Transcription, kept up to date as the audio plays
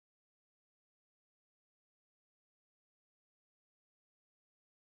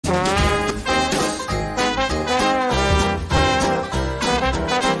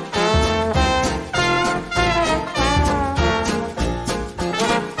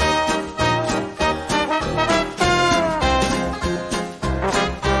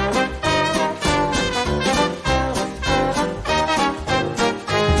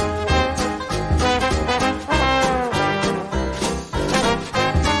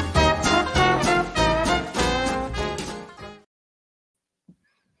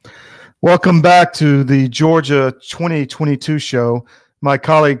Welcome back to the Georgia 2022 show. My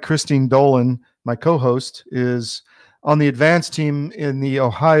colleague Christine Dolan, my co-host, is on the advance team in the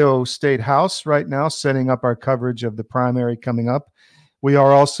Ohio State House right now, setting up our coverage of the primary coming up. We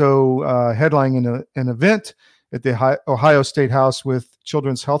are also headlining an event at the Ohio State House with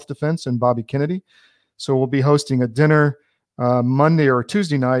Children's Health Defense and Bobby Kennedy. So we'll be hosting a dinner Monday or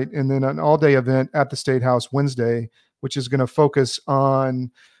Tuesday night, and then an all-day event at the State House Wednesday, which is going to focus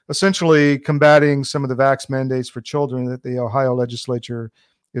on essentially combating some of the vax mandates for children that the Ohio legislature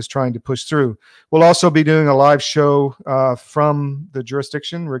is trying to push through. We'll also be doing a live show from the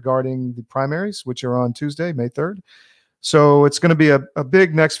jurisdiction regarding the primaries, which are on Tuesday, May 3rd. So it's going to be a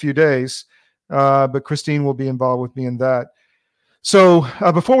big next few days, but Christine will be involved with me in that. So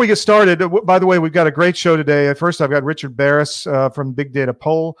before we get started, by the way, we've got a great show today. First, I've got Rich Baris from Big Data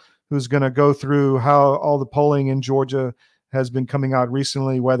Poll, who's going to go through how all the polling in Georgia has been coming out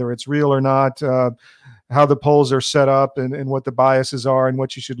recently, whether it's real or not, how the polls are set up and what the biases are and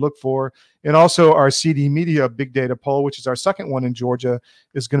what you should look for. And also our CDMedia Big Data Poll, which is our second one in Georgia,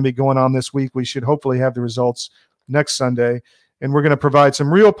 is going to be going on this week. We should hopefully have the results next Sunday. And we're going to provide some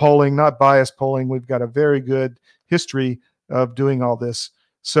real polling, not biased polling. We've got a very good history of doing all this.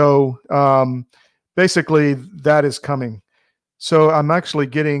 So basically that is coming. So I'm actually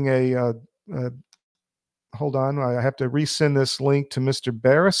getting hold on, I have to resend this link to Mr.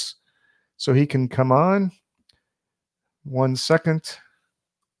 Baris so he can come on. 1 second.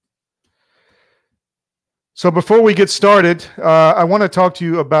 So before we get started, I want to talk to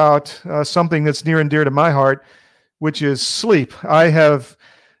you about something that's near and dear to my heart, which is sleep. I had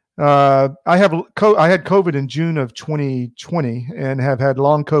COVID in June of 2020 and have had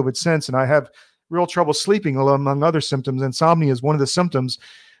long COVID since, and I have real trouble sleeping, among other symptoms. Insomnia is one of the symptoms.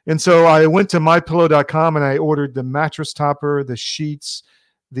 And so I went to mypillow.com and I ordered the mattress topper, the sheets,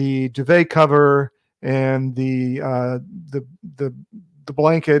 the duvet cover, and the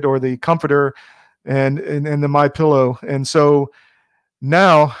blanket or the comforter, and the MyPillow. And so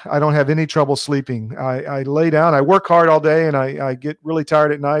now I don't have any trouble sleeping. I lay down, I work hard all day, and I get really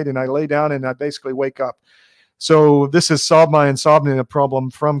tired at night, and I lay down and I basically wake up. So this has solved my insomnia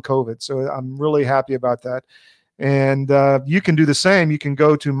problem from COVID. So I'm really happy about that. And you can do the same. You can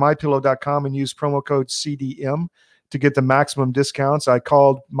go to mypillow.com and use promo code CDM to get the maximum discounts. I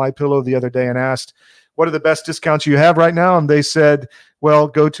called MyPillow the other day and asked, what are the best discounts you have right now? And they said, well,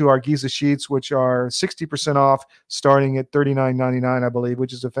 go to our Giza sheets, which are 60% off, starting at $39.99, I believe,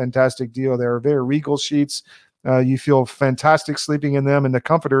 which is a fantastic deal. They're very regal sheets. You feel fantastic sleeping in them. And the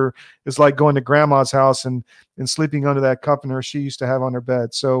comforter is like going to grandma's house and sleeping under that comforter she used to have on her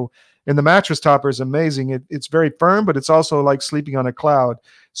bed. So, and the mattress topper is amazing. It's very firm, but it's also like sleeping on a cloud.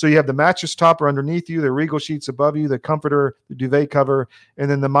 So you have the mattress topper underneath you, the regal sheets above you, the comforter, the duvet cover, and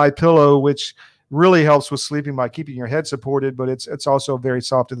then the MyPillow, which really helps with sleeping by keeping your head supported, but it's also very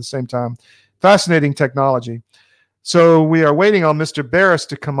soft at the same time. Fascinating technology. So we are waiting on Mr. Baris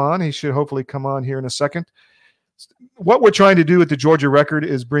to come on. He should hopefully come on here in a second. What we're trying to do with the Georgia Record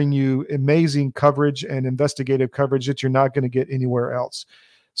is bring you amazing coverage and investigative coverage that you're not going to get anywhere else.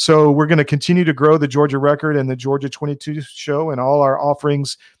 So we're going to continue to grow the Georgia Record and the Georgia 22 show and all our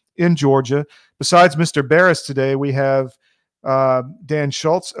offerings in Georgia. Besides Mr. Baris today, we have Dan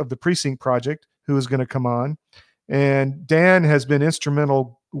Schultz of the Precinct Project, who is going to come on. And Dan has been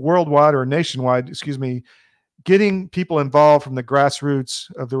instrumental worldwide or nationwide, getting people involved from the grassroots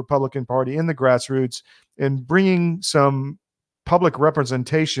of the Republican Party in the grassroots and bringing some public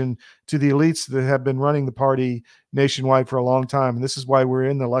representation to the elites that have been running the party nationwide for a long time. And this is why we're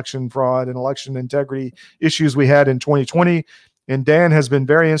in the election fraud and election integrity issues we had in 2020. And Dan has been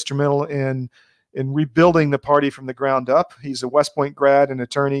very instrumental in rebuilding the party from the ground up. He's a West Point grad, an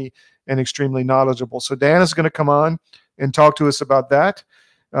attorney, and extremely knowledgeable. So Dan is going to come on and talk to us about that.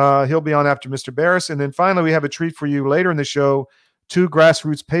 He'll be on after Mr. Baris. And then finally, we have a treat for you later in the show, two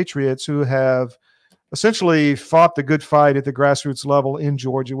grassroots patriots who have essentially fought the good fight at the grassroots level in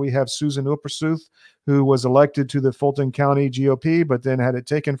Georgia. We have Susan Uppersuth, who was elected to the Fulton County GOP, but then had it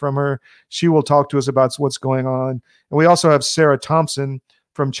taken from her. She will talk to us about what's going on. And we also have Sarah Thompson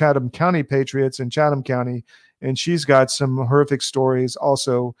from Chatham County Patriots in Chatham County, and she's got some horrific stories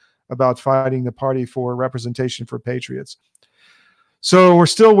also about fighting the party for representation for patriots. So we're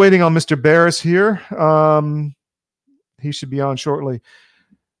still waiting on Mr. Baris here. He should be on shortly.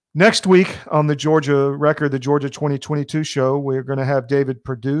 Next week on the Georgia Record, the Georgia 2022 show, we're going to have David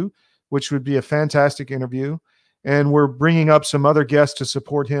Perdue, which would be a fantastic interview. And we're bringing up some other guests to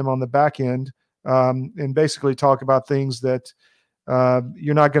support him on the back end and basically talk about things that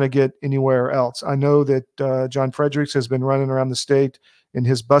you're not going to get anywhere else. I know that John Fredericks has been running around the state in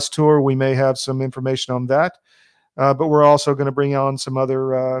his bus tour. We may have some information on that, but we're also going to bring on some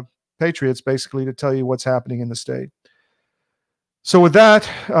other patriots basically to tell you what's happening in the state. So with that,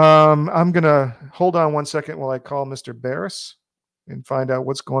 I'm going to hold on one second while I call Mr. Baris and find out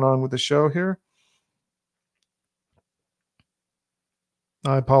what's going on with the show here.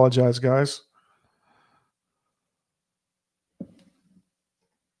 I apologize, guys.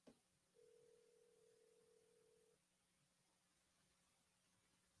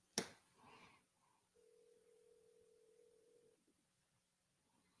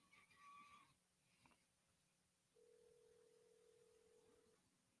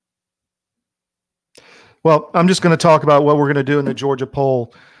 Well, I'm just going to talk about what we're going to do in the Georgia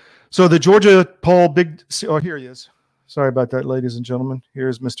poll. So the Georgia poll, here he is. Sorry about that, ladies and gentlemen.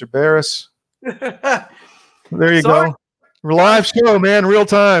 Here's Mr. Baris. There you go. Live show, man, real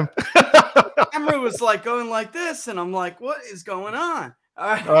time. Camera was like going like this, and I'm like, what is going on?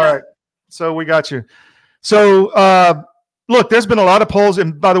 All right. So we got you. So look, there's been a lot of polls.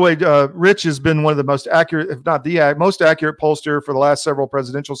 And by the way, Rich has been one of the most accurate, if not the most accurate pollster for the last several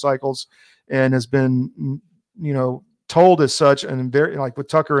presidential cycles, and has been, told as such, and very, like with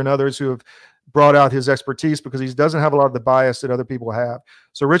Tucker and others who have brought out his expertise, because he doesn't have a lot of the bias that other people have.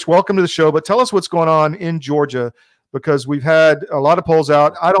 So Rich, welcome to the show, but tell us what's going on in Georgia, because we've had a lot of polls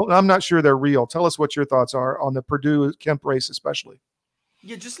out. I'm not sure they're real. Tell us what your thoughts are on the Purdue-Kemp race, especially.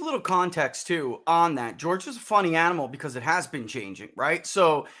 Yeah, just a little context too on that. Georgia's a funny animal because it has been changing, right?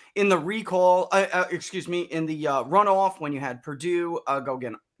 So in the recall, in the runoff, when you had Purdue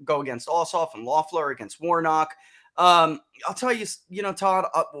go against Ossoff and Loeffler against Warnock, I'll tell you, Todd,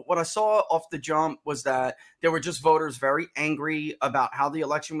 what I saw off the jump was that there were just voters very angry about how the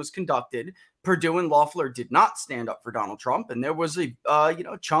election was conducted. Purdue and Loeffler did not stand up for Donald Trump, and there was a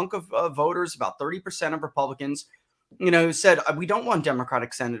chunk of voters, about 30% of Republicans, who said, we don't want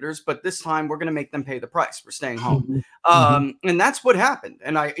Democratic senators, but this time we're going to make them pay the price. We're staying home. And that's what happened.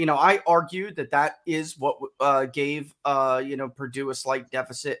 And I argued that is what gave, Purdue a slight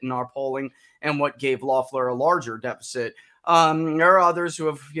deficit in our polling, and what gave Loeffler a larger deficit. There are others who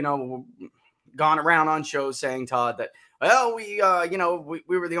have, gone around on shows saying, Todd, that, well, we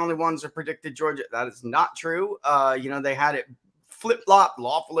were the only ones that predicted Georgia. That is not true. They had it flip-flop.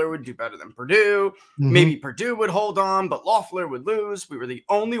 Loeffler would do better than Purdue. Maybe Purdue would hold on, but Loeffler would lose. We were the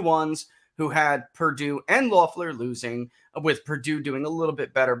only ones who had Purdue and Loeffler losing, with Purdue doing a little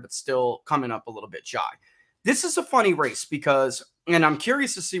bit better, but still coming up a little bit shy. This is a funny race because, and I'm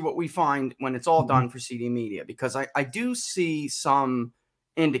curious to see what we find when it's all done for CDMedia, because I do see some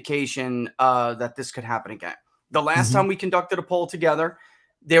indication that this could happen again. The last time we conducted a poll together,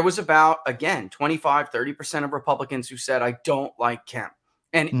 there was about, again, 25-30% of Republicans who said, I don't like Kemp.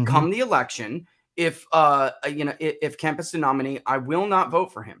 And come the election, if Kemp is the nominee, I will not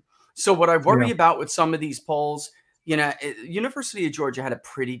vote for him. So what I worry about with some of these polls, University of Georgia had a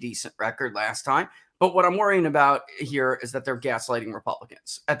pretty decent record last time. But what I'm worrying about here is that they're gaslighting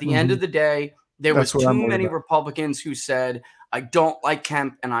Republicans. At the end of the day, there was too many Republicans who said, I don't like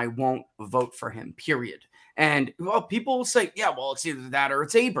Kemp and I won't vote for him, period. And well, people will say, yeah, well, it's either that or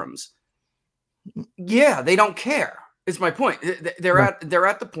it's Abrams. Yeah, they don't care. Is my point. They're at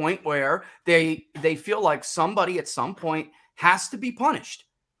the point where they feel like somebody at some point has to be punished.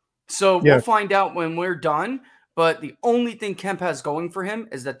 So we'll find out when we're done. But the only thing Kemp has going for him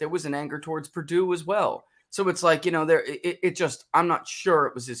is that there was an anger towards Purdue as well. So it's like, I'm not sure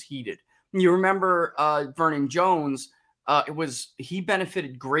it was as heated. You remember Vernon Jones, he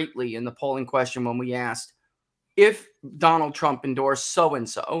benefited greatly in the polling question when we asked, if Donald Trump endorsed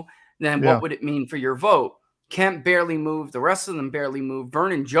so-and-so, then what would it mean for your vote? Kemp barely moved. The rest of them barely moved.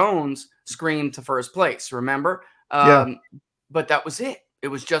 Vernon Jones screamed to first place, remember? But that was it. It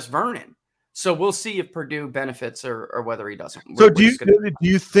was just Vernon. So we'll see if Purdue benefits or whether he doesn't. So do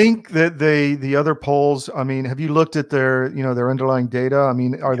you think that the other polls, I mean, have you looked at their underlying data? I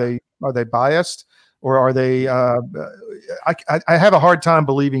mean, are they biased, or are they I have a hard time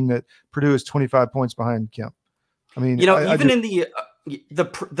believing that Purdue is 25 points behind Kemp. I mean, in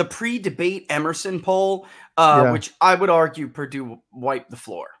the pre-debate Emerson poll, which I would argue Purdue wiped the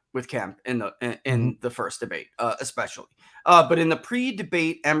floor with Kemp in the first debate, especially. But in the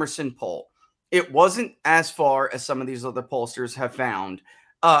pre-debate Emerson poll, it wasn't as far as some of these other pollsters have found.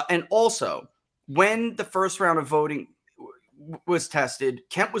 And also, when the first round of voting was tested,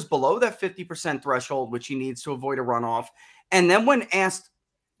 Kemp was below that 50% threshold, which he needs to avoid a runoff. And then when asked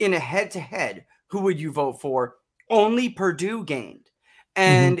in a head-to-head, who would you vote for? Only Purdue gained.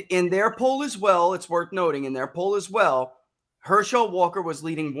 And in their poll as well, it's worth noting, in their poll as well, Herschel Walker was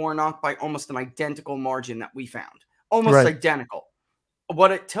leading Warnock by almost an identical margin that we found. Almost Right. identical.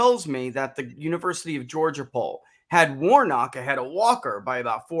 What it tells me that the University of Georgia poll had Warnock ahead of Walker by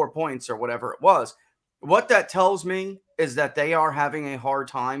about 4 points or whatever it was. What that tells me is that they are having a hard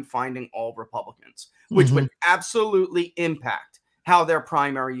time finding all Republicans, which Hmm. would absolutely impact how their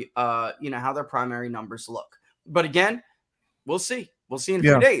primary, how their primary numbers look. But again, we'll see. We'll see in a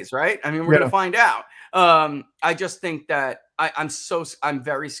few Yeah. days, right? I mean, we're going Yeah. to find out. I just think that I'm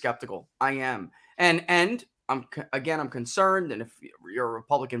very skeptical. I am, and I'm concerned. And if you're a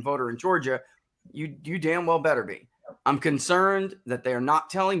Republican voter in Georgia, you damn well better be. I'm concerned that they are not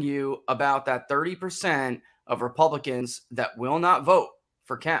telling you about that 30% of Republicans that will not vote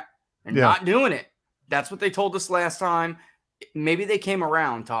for Kemp and Yeah. not doing it. That's what they told us last time. Maybe they came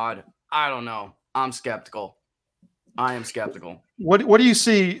around, Todd. I don't know. I'm skeptical. I am skeptical. What do you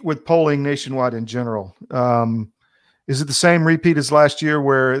see with polling nationwide in general? Is it the same repeat as last year,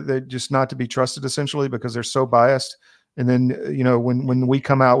 where they're just not to be trusted essentially because they're so biased? And then when we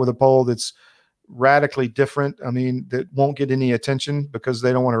come out with a poll that's radically different, I mean, that won't get any attention because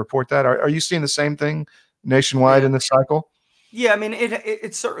they don't want to report that. Are you seeing the same thing nationwide Yeah. in this cycle? Yeah, I mean,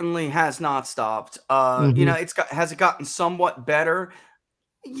 it certainly has not stopped. Hmm. Has it gotten somewhat better?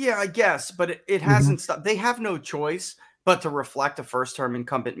 Yeah, I guess, but it Hmm. hasn't stopped. They have no choice but to reflect a first term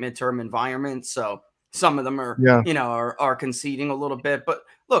incumbent midterm environment. So some of them are, Yeah. are conceding a little bit. But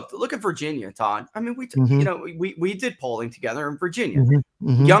look at Virginia, Todd. I mean, Hmm. we did polling together in Virginia. Hmm.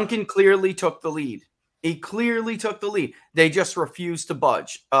 Hmm. Youngkin clearly took the lead. He clearly took the lead. They just refused to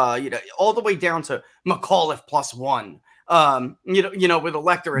budge. All the way down to McAuliffe +1. With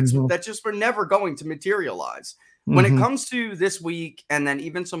electorates Hmm. that just were never going to materialize. When it Hmm. comes to this week, and then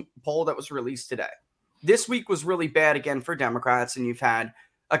even some poll that was released today, this week was really bad again for Democrats, and you've had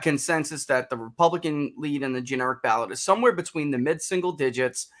a consensus that the Republican lead in the generic ballot is somewhere between the mid-single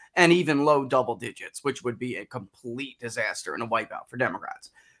digits and even low double digits, which would be a complete disaster and a wipeout for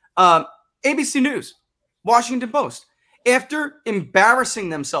Democrats. Um, ABC News, Washington Post, after embarrassing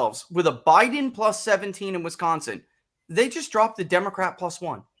themselves with a Biden +17 in Wisconsin, they just dropped the Democrat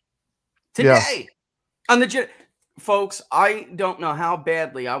 +1 Yeah. today on the folks. I don't know how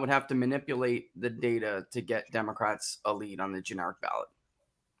badly I would have to manipulate the data to get Democrats a lead on the generic ballot.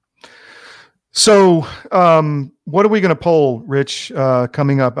 So, what are we going to poll, Rich,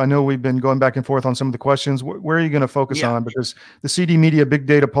 coming up? I know we've been going back and forth on some of the questions. Where are you going to focus Yeah. on? Because the CDMedia Big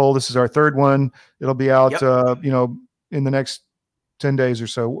Data poll, this is our third one. It'll be out, Yep. in the next 10 days or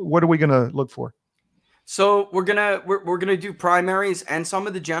so. What are we going to look for? So we're gonna do primaries and some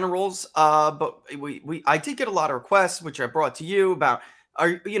of the generals. But I did get a lot of requests, which I brought to you about. A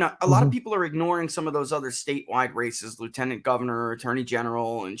lot of Mhm. people are ignoring some of those other statewide races: lieutenant governor, attorney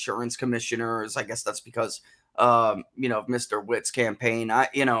general, insurance commissioners. I guess that's because of Mr. Witt's campaign.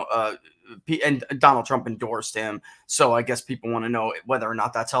 And Donald Trump endorsed him, so I guess people want to know whether or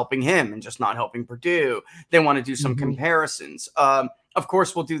not that's helping him and just not helping Purdue. They want to do some Mhm. comparisons. Of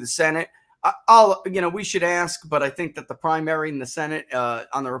course, we'll do the Senate. We should ask, but I think that the primary in the Senate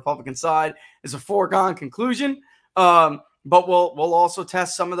on the Republican side is a foregone conclusion. But we'll also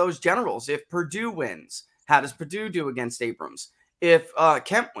test some of those generals. If Purdue wins, how does Purdue do against Abrams? If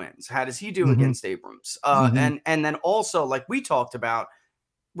Kemp wins, how does he do Mhm. against Abrams? Mhm. And then also, like we talked about,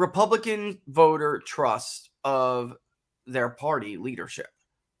 Republican voter trust of their party leadership,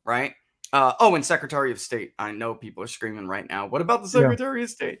 right? And Secretary of State. I know people are screaming right now. What about the Yeah. Secretary of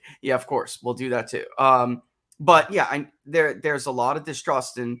State? Yeah, of course, we'll do that too. But yeah, there's a lot of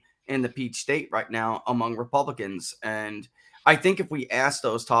distrust in the Peach State right now among Republicans, and I think if we ask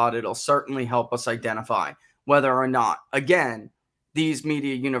those, Todd, it'll certainly help us identify whether or not, again, these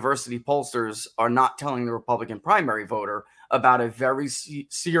media university pollsters are not telling the Republican primary voter about a very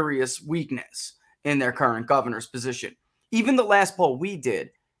serious weakness in their current governor's position. Even the last poll we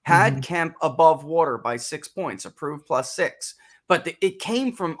did had Mhm. Kemp above water by 6 points, approved +6. But it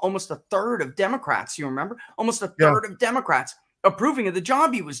came from almost a third of Democrats. You remember? Almost a Yeah. third of Democrats approving of the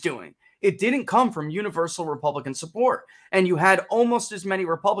job he was doing. It didn't come from universal Republican support. And you had almost as many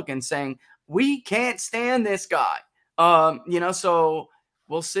Republicans saying, we can't stand this guy. So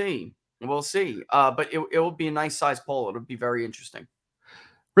we'll see. We'll see. But it will be a nice size poll. It'll be very interesting.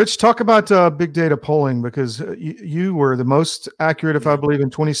 Rich, talk about big data polling, because you were the most accurate, if I Yeah. believe, in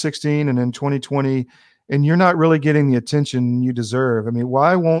 2016 and in 2020, and you're not really getting the attention you deserve. I mean,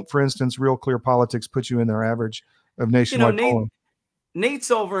 why won't, for instance, Real Clear Politics put you in their average of nationwide Nate polling? Nate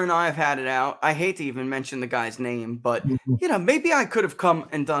Silver and I have had it out. I hate to even mention the guy's name, but Mhm. maybe I could have come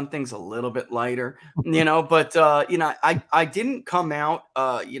and done things a little bit lighter, but I didn't come out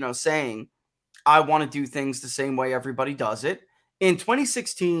saying I want to do things the same way everybody does it. In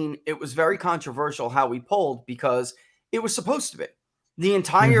 2016, it was very controversial how we polled because it was supposed to be. The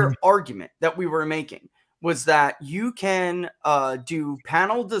entire argument that we were making was that you can do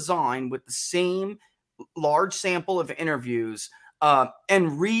panel design with the same large sample of interviews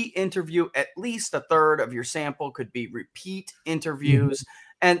and re-interview at least a third of your sample. Could be repeat interviews.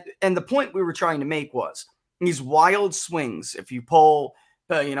 And the point we were trying to make was these wild swings. If you poll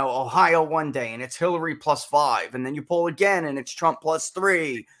Ohio one day and it's Hillary +5, and then you poll again and it's Trump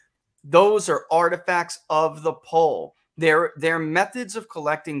 +3. Those are artifacts of the poll. Their methods of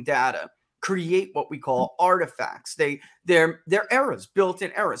collecting data create what we call artifacts. They're errors,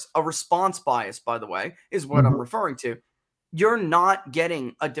 built-in errors. A response bias, by the way, is what I'm referring to. You're not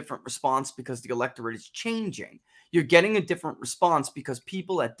getting a different response because the electorate is changing. You're getting a different response because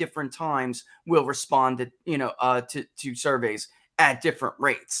people at different times will respond to surveys at different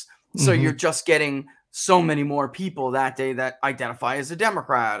rates. So you're just getting so many more people that day that identify as a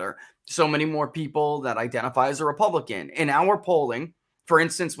Democrat, or so many more people that identify as a Republican. In our polling, for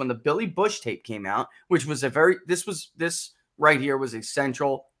instance, when the Billy Bush tape came out, which was this right here was a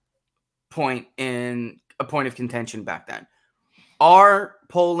central point of contention back then. Our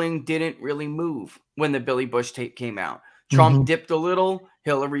polling didn't really move when the Billy Bush tape came out. Trump dipped a little,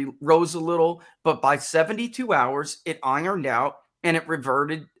 Hillary rose a little, but by 72 hours, it ironed out and it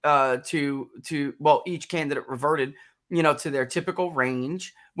reverted each candidate reverted, to their typical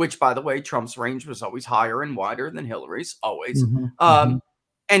range, which, by the way, Trump's range was always higher and wider than Hillary's, always.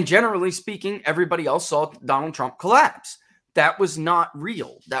 And generally speaking, everybody else saw Donald Trump collapse. That was not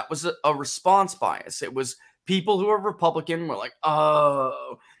real. That was a response bias. It was people who are Republican were like,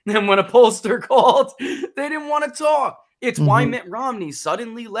 oh. And when a pollster called, they didn't want to talk. It's why Mitt Romney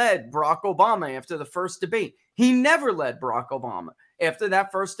suddenly led Barack Obama after the first debate. He never led Barack Obama. After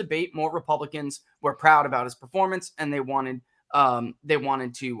that first debate, more Republicans were proud about his performance, and they wanted to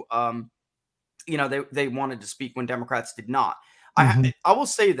speak when Democrats did not. I will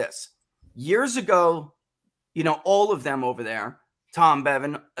say this. Years ago, all of them over there, Tom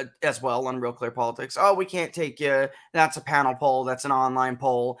Bevan as well on Real Clear Politics. Oh, we can't take you. That's a panel poll. That's an online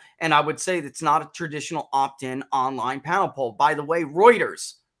poll. And I would say that's not a traditional opt-in online panel poll. By the way,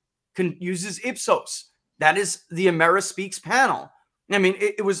 Reuters uses Ipsos. That is the AmeriSpeaks panel. I mean,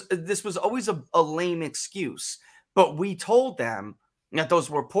 this was always a lame excuse. But we told them that those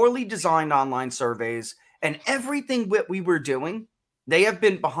were poorly designed online surveys, and everything that we were doing, they have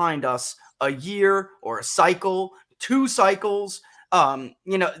been behind us a year or a cycle, 2 cycles.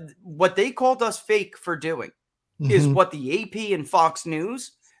 What they called us fake for doing is what the AP and Fox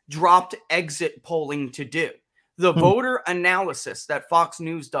News dropped exit polling to do. The voter analysis that Fox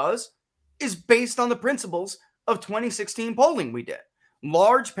News does is based on the principles of 2016 polling we did.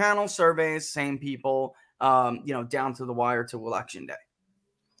 Large panel surveys, same people, down to the wire to election day.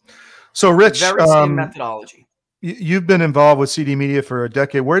 So, Rich, very same methodology. You've been involved with CDMedia for a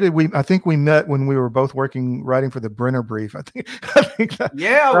decade. I think we met when we were both writing for the Brenner Brief. I think that.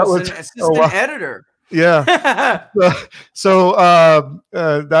 Yeah, I was an assistant editor. Yeah. So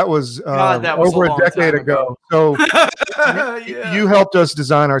that was over a decade ago. So you helped us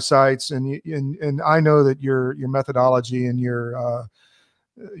design our sites, and I know that your methodology and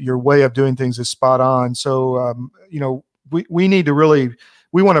your way of doing things is spot on. So we need to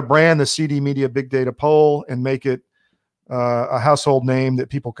we want to brand the CDMedia Big Data Poll and make it a household name that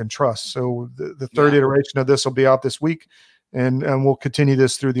people can trust. So the third iteration of this will be out this week, and we'll continue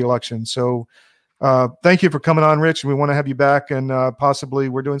this through the election. So thank you for coming on, Rich. We want to have you back, and possibly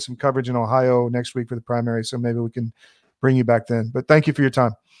we're doing some coverage in Ohio next week for the primary, so maybe we can bring you back then. But thank you for your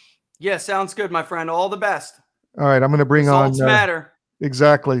time. Yeah, sounds good, my friend. All the best. All right, I'm going to bring Results matter.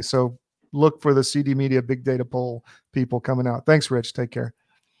 Exactly. So look for the CDMedia Big Data Poll people coming out. Thanks, Rich. Take care.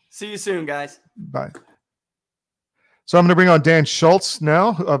 See you soon, guys. Bye. So I'm going to bring on Dan Schultz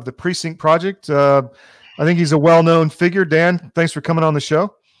now of the Precinct Project. I think he's a well-known figure. Dan, thanks for coming on the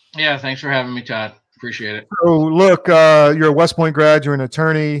show. Yeah, thanks for having me, Todd. Appreciate it. So look, you're a West Point grad, you're an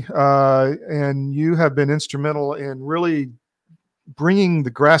attorney, and you have been instrumental in really bringing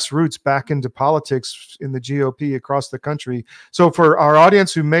the grassroots back into politics in the GOP across the country. So for our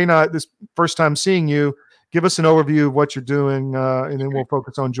audience who may not, this first time seeing you, give us an overview of what you're doing, and then we'll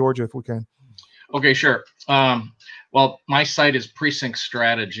focus on Georgia if we can. Okay, sure. Well, my site is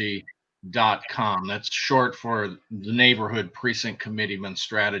precinctstrategy.com. That's short for the Neighborhood Precinct Committeeman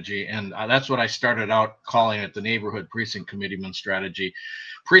Strategy. And that's what I started out calling it, the Neighborhood Precinct Committeeman Strategy.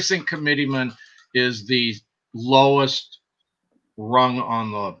 Precinct Committeeman is the lowest rung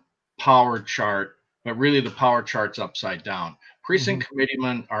on the power chart, but really the power chart's upside down. Precinct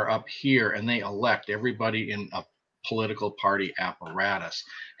committeemen are up here and they elect everybody in a political party apparatus.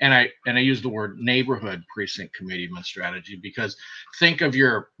 And I use the word neighborhood precinct committeeman strategy because think of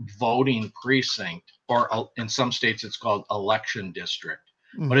your voting precinct, or in some states it's called election district.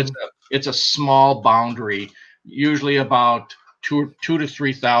 But it's a small boundary, usually about 2,000 to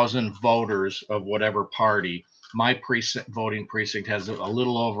 3,000 voters of whatever party. My voting precinct has a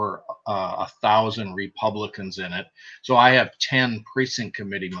little over 1,000 Republicans in it. So I have 10 precinct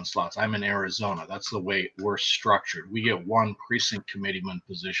committeeman slots. I'm in Arizona. That's the way we're structured. We get one precinct committeeman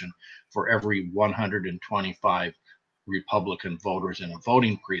position for every 125 Republican voters in a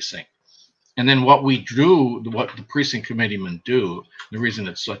voting precinct. And then what the precinct committeemen do, the reason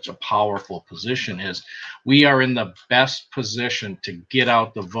it's such a powerful position is we are in the best position to get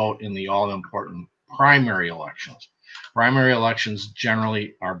out the vote in the all-important primary elections. Primary elections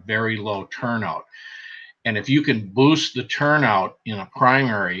generally are very low turnout. And if you can boost the turnout in a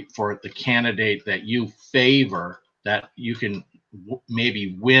primary for the candidate that you favor, that you can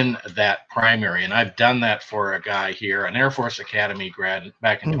maybe win that primary. And I've done that for a guy here, an Air Force Academy grad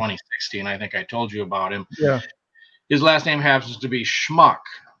back in 2016. I think I told you about him. Yeah. His last name happens to be Schmuck,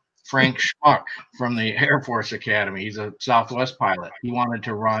 Frank Schmuck from the Air Force Academy. He's a Southwest pilot. He wanted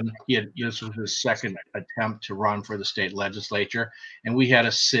to run. This was his second attempt to run for the state legislature. And we had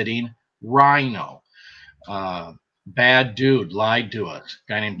a sitting rhino. Bad dude, lied to us.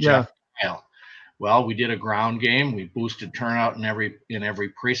 A guy named Jeff Kyle. Well, we did a ground game. We boosted turnout in every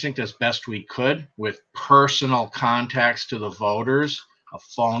precinct as best we could with personal contacts to the voters, a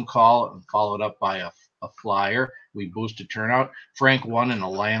phone call and followed up by a flyer. We boosted turnout. Frank won in a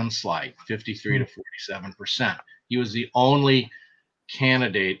landslide, 53 to 47%. He was the only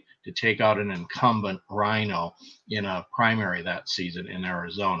candidate to take out an incumbent rhino in a primary that season in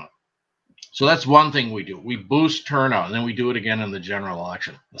Arizona. So that's one thing we do. We boost turnout, and then we do it again in the general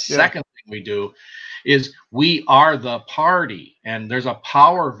election. The second thing we do is we are the party, and there's a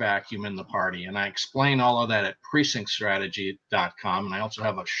power vacuum in the party. And I explain all of that at precinctstrategy.com. And I also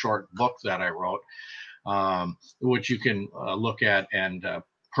have a short book that I wrote, which you can look at and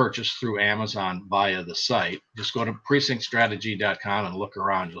purchase through Amazon via the site. Just go to precinctstrategy.com and look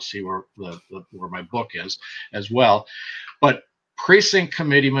around. You'll see where my book is as well. But precinct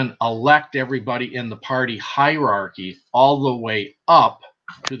committeemen elect everybody in the party hierarchy all the way up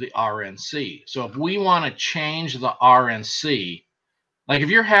to the RNC. So if we want to change the RNC, like if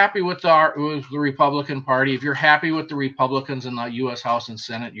you're happy with the Republican Party, if you're happy with the Republicans in the U.S. House and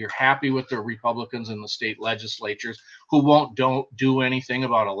Senate, you're happy with the Republicans in the state legislatures who don't do anything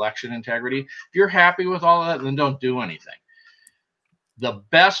about election integrity, if you're happy with all of that, then don't do anything. The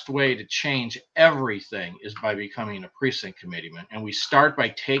best way to change everything is by becoming a precinct committeeman. And we start by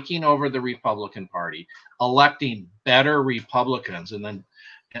taking over the Republican Party, electing better Republicans, and then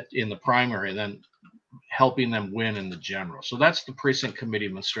in the primary, and then helping them win in the general. So that's the precinct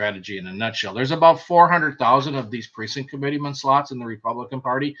committeeman strategy in a nutshell. There's about 400,000 of these precinct committeeman slots in the Republican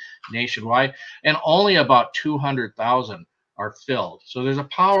Party nationwide, and only about 200,000 are filled. So there's a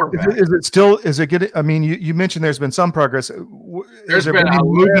power vacuum. Is it getting, I mean, you mentioned there's been some progress. There's been any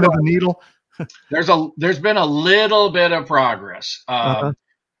movement of the needle? There's been a little bit of progress.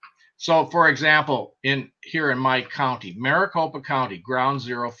 So for example, here in my county, Maricopa County, ground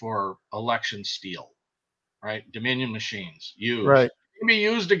zero for election steal, right? Dominion machines used. Right. Can be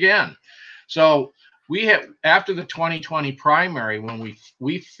used again. So we have, after the 2020 primary, when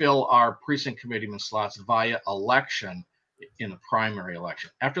we fill our precinct committeeman slots via election in the primary election.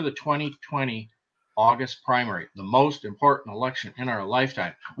 After the 2020 August primary, the most important election in our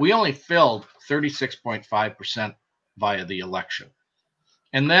lifetime, we only filled 36.5% via the election.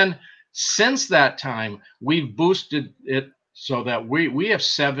 And then since that time, we've boosted it so that we have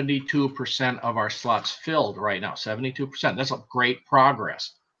 72% of our slots filled right now, 72%. That's a great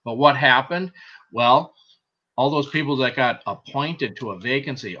progress. But what happened? Well, all those people that got appointed to a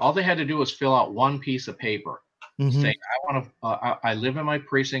vacancy, all they had to do was fill out one piece of paper. Saying, I live in my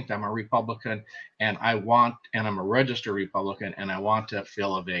precinct, I'm a Republican, and I'm a registered Republican, and I want to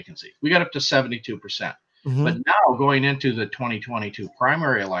fill a vacancy. We got up to 72%. But now going into the 2022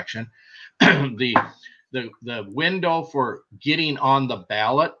 primary election, the window for getting on the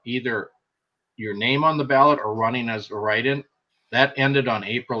ballot, either your name on the ballot or running as a write-in, that ended on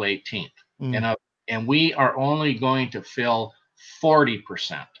April 18th. And we are only going to fill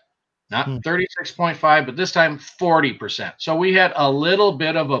 40%. Not 36.5, but this time 40%. So we had a little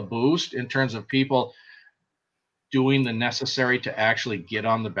bit of a boost in terms of people doing the necessary to actually get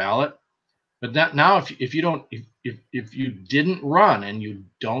on the ballot. But now if you didn't run and you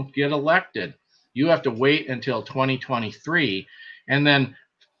don't get elected, You have to wait until 2023, and then,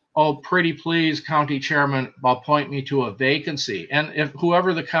 oh, pretty please, county chairman, appoint me to a vacancy. And if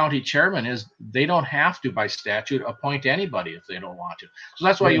whoever the county chairman is, they don't have to, by statute, appoint anybody if they don't want to. So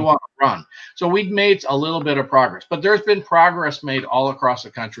that's why you want to run. So we've made a little bit of progress, but there's been progress made all across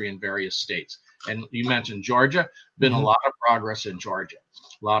the country in various states. And you mentioned Georgia, been a lot of progress in Georgia,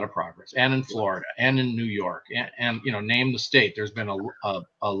 a lot of progress, and in Florida, and in New York, and name the state. There's been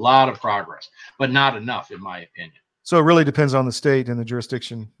a lot of progress, but not enough, in my opinion. So it really depends on the state and the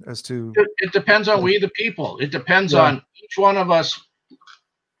jurisdiction as to. It depends on we the people. It depends on each one of us,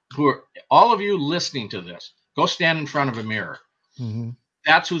 all of you listening to this. Go stand in front of a mirror.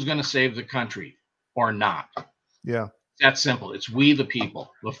 That's who's going to save the country or not. Yeah. That's simple. It's we the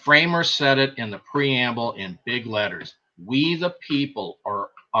people. The framers said it in the preamble in big letters. We the people are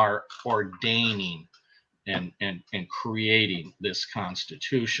ordaining and creating this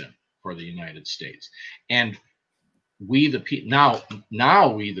Constitution for the United States. And we the people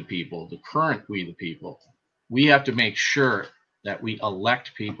now we the people, the current we the people, we have to make sure that we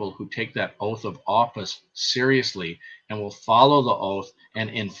elect people who take that oath of office seriously and will follow the oath and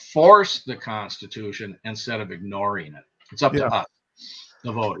enforce the Constitution instead of ignoring it. It's up to us,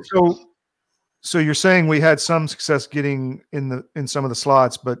 the voters. So you're saying we had some success getting in some of the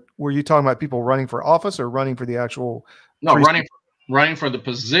slots, but were you talking about people running for office or running for the actual? No, running for the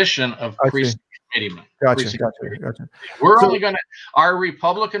position of precinct committeeman. Gotcha. We're only going to, our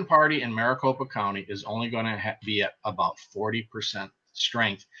Republican Party in Maricopa County is only going to be at about 40%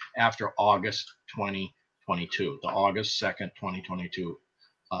 strength after August 2022, the August 2nd, 2022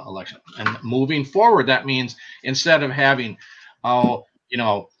 election. And moving forward, that means instead of having, almost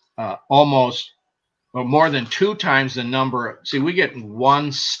or more than 2 times the number. See, we get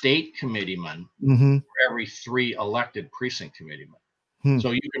 1 state committeeman for every 3 elected precinct committeemen.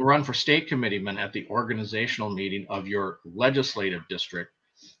 So you can run for state committeeman at the organizational meeting of your legislative district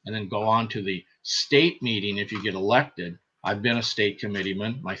and then go on to the state meeting if you get elected. I've been a state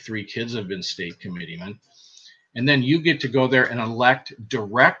committeeman. My 3 kids have been state committeemen. And then you get to go there and elect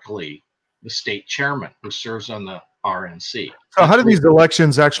directly the state chairman who serves on the RNC. So how do these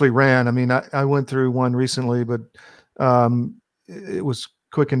elections actually ran? I mean, I went through one recently, but it was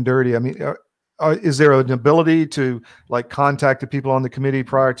quick and dirty. I mean, is there an ability to like contact the people on the committee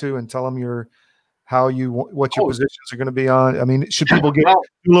prior to and tell them what your positions are going to be on? I mean, should people do a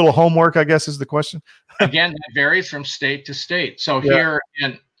little homework, I guess is the question. Again, it varies from state to state. So here,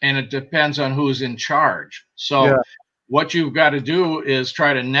 and it depends on who's in charge. So what you've got to do is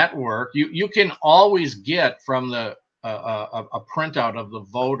try to network. You can always get from the a printout of the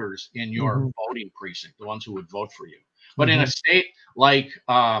voters in your voting precinct, the ones who would vote for you. But in a state like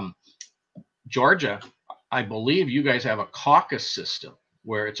Georgia, I believe you guys have a caucus system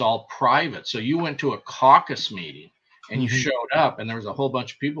where it's all private. So you went to a caucus meeting and you showed up and there was a whole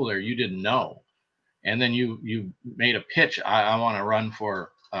bunch of people there you didn't know. And then you made a pitch. I want to run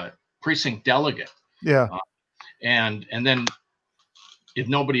for a precinct delegate. Yeah. And then if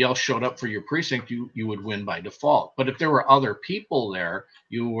nobody else showed up for your precinct, you would win by default. But if there were other people there,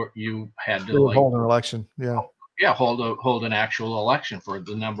 you had to hold an election. Hold an actual election for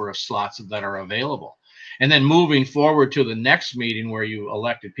the number of slots that are available. And then moving forward to the next meeting where you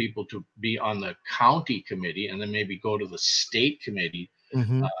elected people to be on the county committee and then maybe go to the state committee.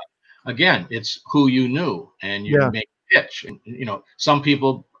 Again, it's who you knew and you make a pitch. And, some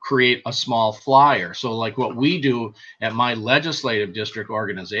people create a small flyer. So like what we do at my legislative district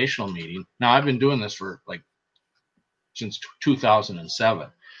organizational meeting. Now I've been doing this for since 2007.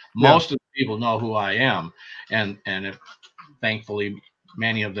 Most of the people know who I am, and thankfully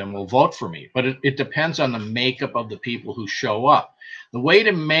many of them will vote for me. But it depends on the makeup of the people who show up. The way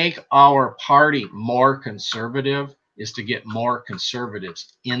to make our party more conservative is to get more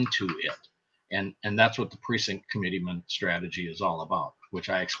conservatives into it, and that's what the precinct committeeman strategy is all about, which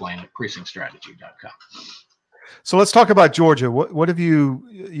I explain at precinctstrategy.com. So let's talk about Georgia. What have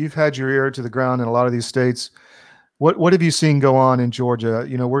you've had your ear to the ground in a lot of these states. What have you seen go on in Georgia?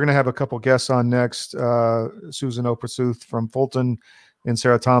 We're going to have a couple guests on next, Susan Oprasuth from Fulton and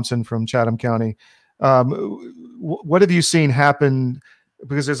Sarah Thompson from Chatham County. What have you seen happen?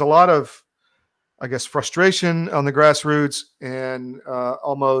 Because there's a lot of, I guess, frustration on the grassroots and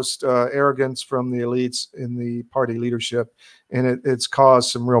almost arrogance from the elites in the party leadership, and it's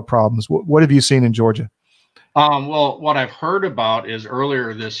caused some real problems. What have you seen in Georgia? Well, what I've heard about is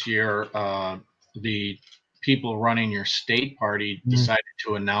earlier this year, the people running your state party decided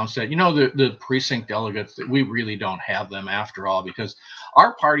to announce that, the precinct delegates, that we really don't have them after all, because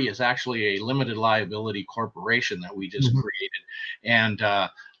our party is actually a limited liability corporation that we just created. And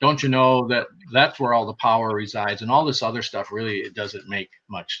don't you know that that's where all the power resides, and all this other stuff really, it doesn't make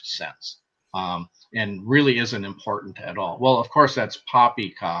much sense, and really isn't important at all. Well, of course, that's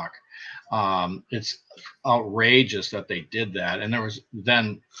poppycock. It's outrageous that they did that. And there was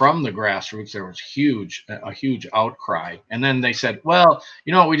then from the grassroots, there was a huge outcry. And then they said, well,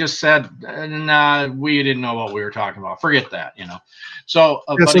 you know what we just said? Nah, we didn't know what we were talking about. Forget that, you know. So,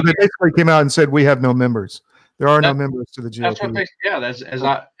 Yeah, so they basically came out and said, we have no members. There are no members to the GOP. That's what they, yeah, that's, as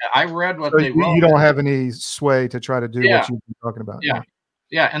I read what so they wrote. You don't have any sway to try to do what you've been talking about.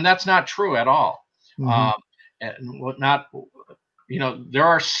 Yeah. And that's not true at all. And what not, you know, there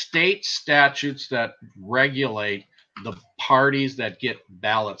are state statutes that regulate the parties that get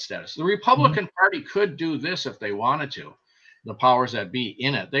ballot status. The Republican Party could do this if they wanted to. The powers that be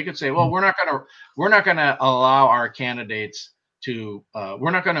in it, they could say, well, we're not going to allow our candidates to,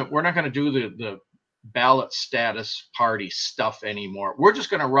 we're not going to do the ballot status party stuff anymore. We're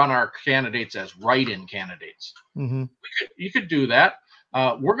just going to run our candidates as write-in candidates. You could do that.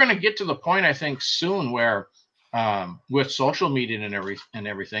 We're going to get to the point, I think, soon where with social media and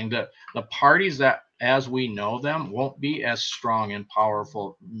everything, the parties that as we know them won't be as strong and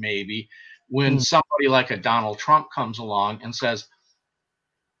powerful maybe when somebody like a Donald Trump comes along and says,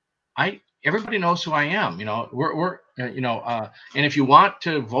 everybody knows who I am, you know, and if you want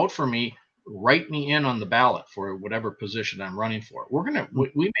to vote for me, write me in on the ballot for whatever position I'm running for.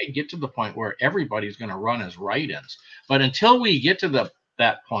 We may get to the point where everybody's going to run as write-ins, but until we get to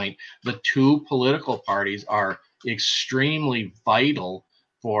that point, the two political parties are extremely vital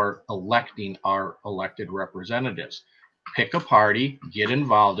for electing our elected representatives. Pick a party, get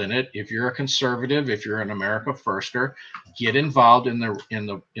involved in it. If you're a conservative, if you're an America Firster, get involved in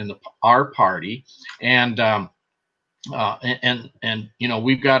our party. And you know,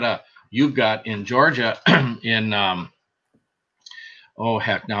 you've got in Georgia in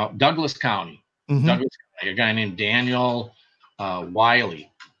Douglas County, a guy named Daniel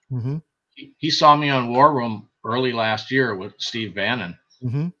Wiley. He saw me on War Room early last year with Steve Bannon.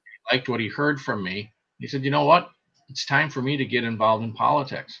 He liked what he heard from me. He said, you know what? It's time for me to get involved in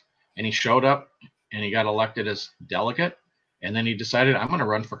politics. And he showed up and he got elected as delegate. And then he decided, I'm going to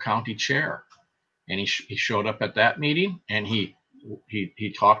run for county chair. And he showed up at that meeting, and he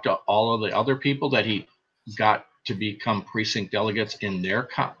talked to all of the other people that he got to become precinct delegates in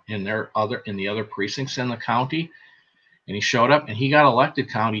the other precincts in the county. And he showed up and he got elected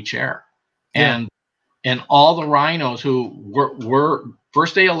county chair. And all the rhinos who were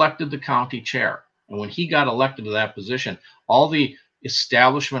first, they elected the county chair. And when he got elected to that position, all the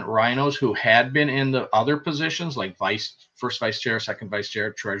establishment rhinos who had been in the other positions, like first vice chair, second vice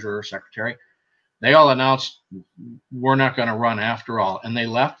chair, treasurer, secretary, they all announced, we're not going to run after all. And they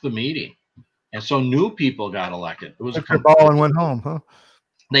left the meeting. And so new people got elected. It was a ball and went home, huh?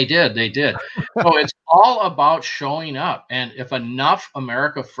 They did. So it's all about showing up. And if enough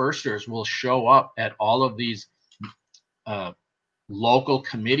America Firsters will show up at all of these local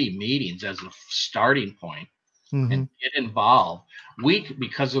committee meetings as a starting point and get involved,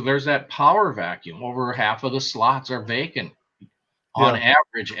 because there's that power vacuum. Over half of the slots are vacant on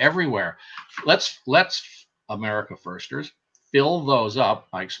average everywhere. Let's America Firsters fill those up.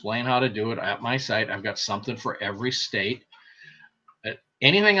 I explain how to do it at my site. I've got something for every state.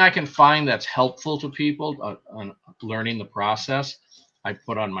 Anything I can find that's helpful to people on learning the process, I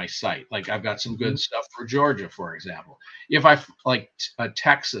put on my site. Like I've got some good stuff for Georgia, for example. If I like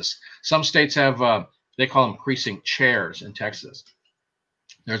Texas, some states have they call them precinct chairs in Texas.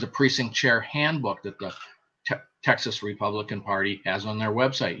 There's a precinct chair handbook that the Texas Republican Party has on their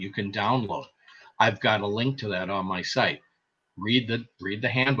website. You can download. I've got a link to that on my site. Read the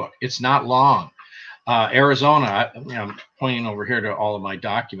handbook. It's not long. Arizona, I'm pointing over here to all of my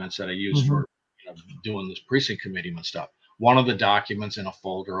documents that I use for doing this precinct committeeman stuff. One of the documents in a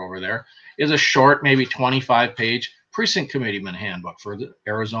folder over there is a short, maybe 25-page precinct committeeman handbook for the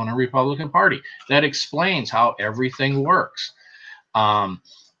Arizona Republican Party that explains how everything works.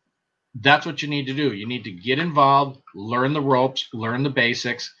 That's what you need to do. You need to get involved, learn the ropes, learn the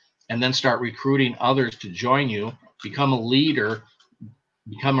basics, and then start recruiting others to join you, become a leader,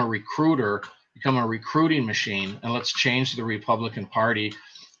 become a recruiter, become a recruiting machine, and let's change the Republican Party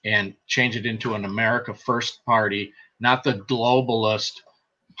and change it into an America First party, not the globalist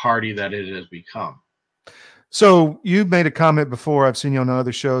party that it has become. So you made a comment before, I've seen you on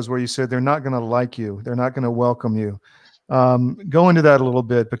other shows, where you said they're not going to like you. They're not going to welcome you. Go into that a little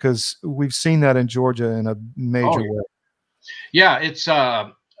bit, because we've seen that in Georgia in a major way. Yeah, it's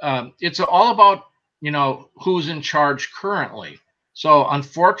all about, who's in charge currently. So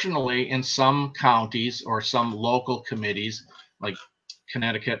unfortunately, in some counties or some local committees, like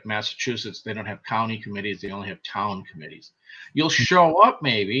Connecticut, Massachusetts, they don't have county committees. They only have town committees. You'll show up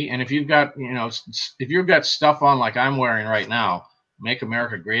maybe, and if you've got, if you've got stuff on like I'm wearing right now, Make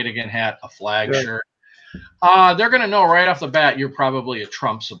America Great Again hat, a flag shirt, they're going to know right off the bat you're probably a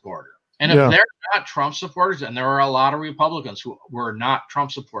Trump supporter. And if they're not Trump supporters, and there are a lot of Republicans who were not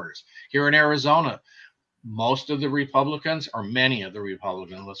Trump supporters. Here in Arizona, most of the Republicans, or many of the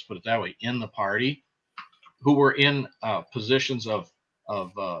Republicans, let's put it that way, in the party, who were in positions of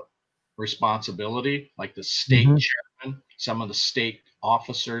responsibility, like the state chairman, some of the state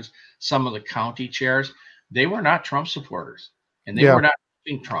officers, some of the county chairs, they were not Trump supporters, and they were not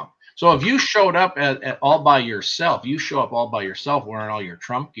voting Trump. So if you showed up at all by yourself, wearing all your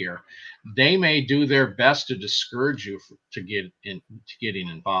Trump gear, they may do their best to discourage you to getting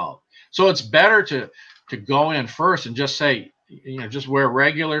involved. So it's better to go in first and just say, just wear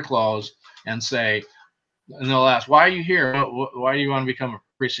regular clothes and say, and they'll ask, why are you here? Why do you want to become a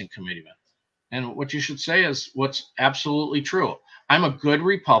precinct committeeman? And what you should say is what's absolutely true. I'm a good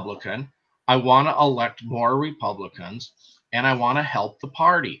Republican. I want to elect more Republicans, and I want to help the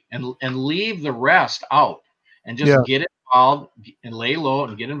party, and leave the rest out, and just get involved and lay low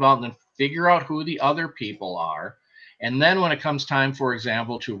and get involved, and then figure out who the other people are. And then when it comes time, for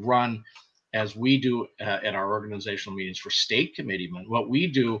example, to run, as we do at our organizational meetings for state committeemen, what we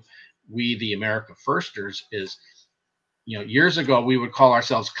do, we the America Firsters, is, years ago we would call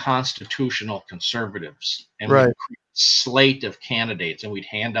ourselves constitutional conservatives, and we'd create a slate of candidates, and we'd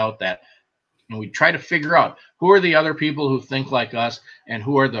hand out that, and we'd try to figure out who are the other people who think like us, and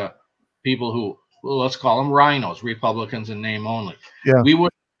who are the people who, well, let's call them rhinos, Republicans in name only.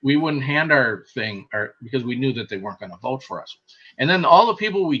 We wouldn't hand our thing, because we knew that they weren't going to vote for us. And then all the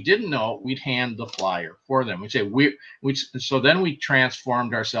people we didn't know, we'd hand the flyer for them. We'd say so then we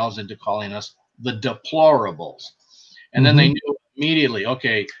transformed ourselves into calling us the deplorables. And then they knew immediately,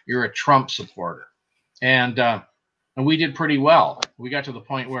 okay, you're a Trump supporter. And we did pretty well. We got to the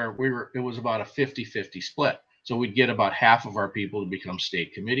point where it was about a 50-50 split. So we'd get about half of our people to become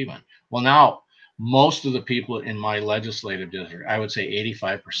state committeemen. Well, now most of the people in my legislative district, I would say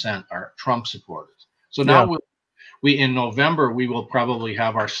 85%, are Trump supporters. So now we in November, we will probably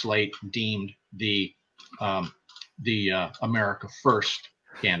have our slate deemed the America First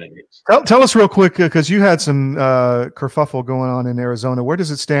candidates. Tell us real quick, because you had some kerfuffle going on in Arizona. Where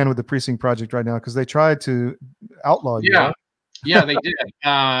does it stand with the Precinct Project right now? Because they tried to outlaw you. Yeah, they did.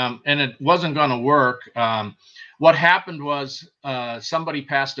 And it wasn't going to work. What happened was somebody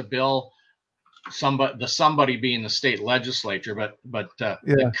passed a bill, somebody being the state legislature, but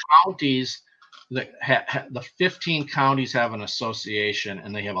the counties, the 15 counties have an association,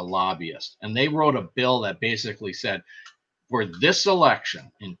 and they have a lobbyist, and they wrote a bill that basically said, for this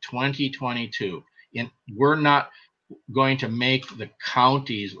election in 2022, we're not going to make the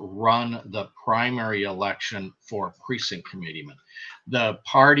counties run the primary election for precinct committeemen. The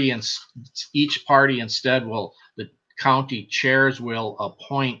party, and each party instead the county chairs will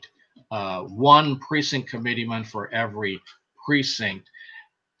appoint one precinct committeeman for every precinct,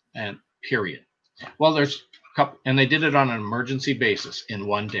 and period. Well, there's a couple, and they did it on an emergency basis in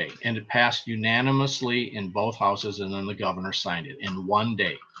one day, and it passed unanimously in both houses, and then the governor signed it in one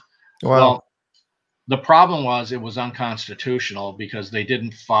day. Wow. Well, the problem was it was unconstitutional because they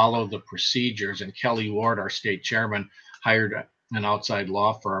didn't follow the procedures, and Kelly Ward, our state chairman, hired an outside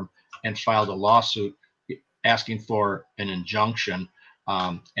law firm and filed a lawsuit asking for an injunction,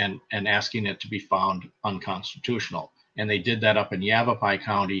 and asking it to be found unconstitutional. And they did that up in Yavapai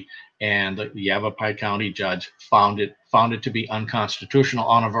County, and the Yavapai County judge found it to be unconstitutional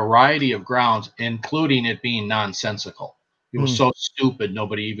on a variety of grounds, including it being nonsensical. It was so stupid,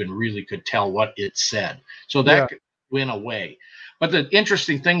 nobody even really could tell what it said. So that went away. But the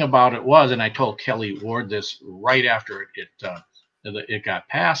interesting thing about it was, and I told Kelly Ward this right after it got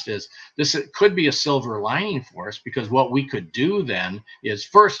passed, is this could be a silver lining for us, because what we could do then is,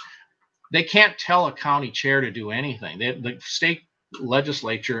 first, they can't tell a county chair to do anything. The state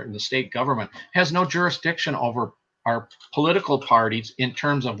legislature and the state government has no jurisdiction over our political parties in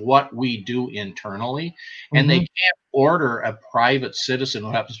terms of what we do internally. And they can't order a private citizen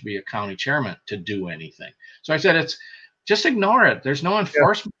who happens to be a county chairman to do anything. So I said, just ignore it. There's no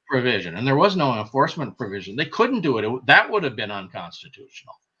enforcement provision, and there was no enforcement provision. They couldn't do it. That would have been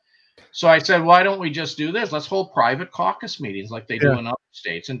unconstitutional. So I said, why don't we just do this? Let's hold private caucus meetings like they do in other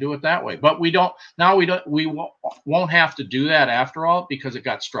states and do it that way. But we won't have to do that after all, because it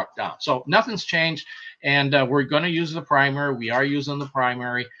got struck down. So nothing's changed, and we're going to use the primary. We are using the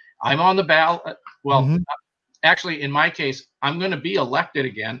primary. I'm on the ballot. Well, actually, in my case, I'm going to be elected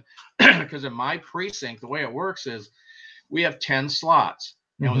again, because in my precinct, the way it works is we have 10 slots.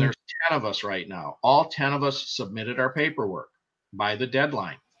 Mhm. There's 10 of us right now. All 10 of us submitted our paperwork by the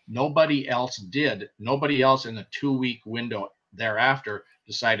deadline. Nobody else did. Nobody else in the 2-week window thereafter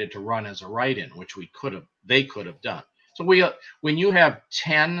decided to run as a write-in, which they could have done. So when you have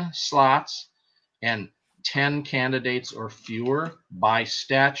 10 slots and 10 candidates or fewer, by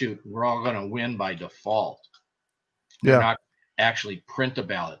statute, we're all going to win by default. They're not actually print a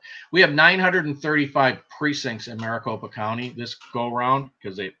ballot. We have 935 precincts in Maricopa County this go round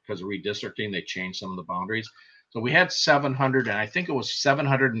because of redistricting, they changed some of the boundaries. So we had 700, and I think it was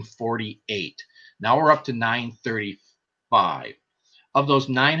 748. Now we're up to 935. Of those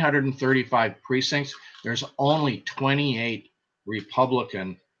 935 precincts, there's only 28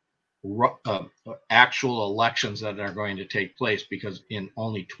 Republican actual elections that are going to take place, because in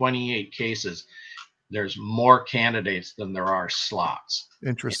only 28 cases, there's more candidates than there are slots.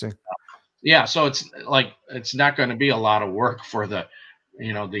 Interesting. Yeah, so it's not going to be a lot of work for the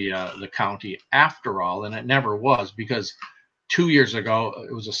county after all, and it never was, because 2 years ago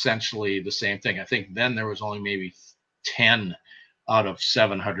it was essentially the same thing. I think then there was only maybe 10 out of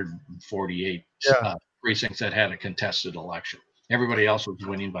 748 precincts that had a contested election. Everybody else was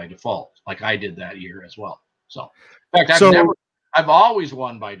winning by default, like I did that year as well. So, in fact, I've always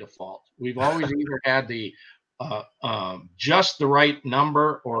won by default. We've always either had the just the right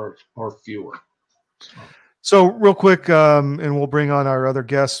number or fewer. So real quick, and we'll bring on our other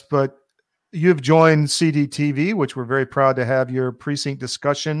guests, but you've joined CDTV, which we're very proud to have your precinct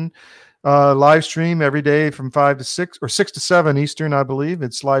discussion live stream every day from 5 to 6 or 6 to 7 Eastern, I believe.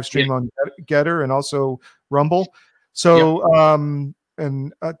 It's live stream on Getter and also Rumble. So,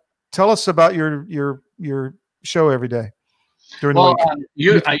 tell us about your show every day during the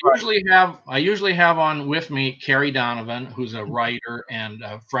week. I usually have on with me Carrie Donovan, who's a writer and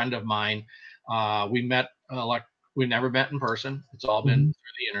a friend of mine. We met we never met in person. It's all been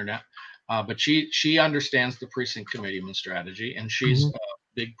through the internet. But she understands the precinct committeeman strategy, and she's a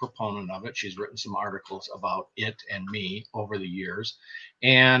big proponent of it. She's written some articles about it and me over the years,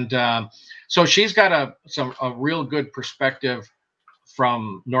 and so she's got a real good perspective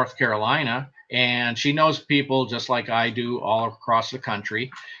from North Carolina, and she knows people just like I do all across the country.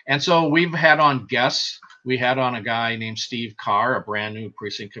 And so we've had on guests. We had on a guy named Steve Carr, a brand new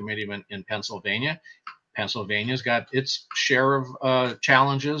precinct committeeman in Pennsylvania. Pennsylvania's got its share of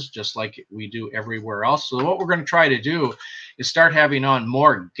challenges, just like we do everywhere else. So what we're going to try to do is start having on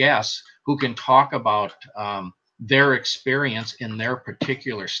more guests who can talk about their experience in their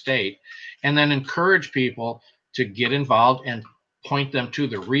particular state, and then encourage people to get involved and point them to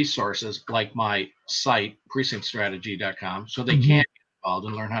the resources like my site, precinctstrategy.com, so they can get involved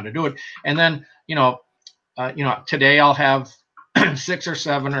and learn how to do it. And then, today I'll have 6 or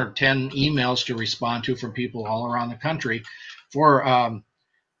 7 or 10 emails to respond to from people all around the country for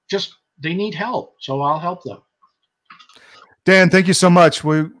just they need help. So I'll help them. Dan, thank you so much.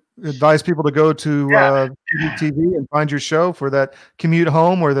 We advise people to go to TV and find your show for that commute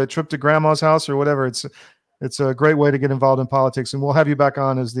home or the trip to grandma's house or whatever. It's a great way to get involved in politics, and we'll have you back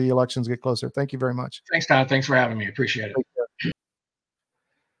on as the elections get closer. Thank you very much. Thanks, Todd. Thanks for having me. Appreciate it.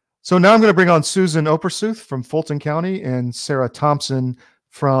 So now I'm going to bring on Susan Opersuth from Fulton County and Sarah Thompson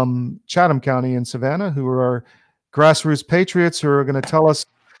from Chatham County in Savannah, who are grassroots patriots who are going to tell us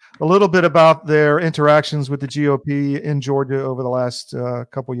a little bit about their interactions with the GOP in Georgia over the last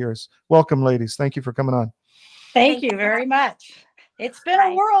couple years. Welcome, ladies. Thank you for coming on. Thank you very much. It's been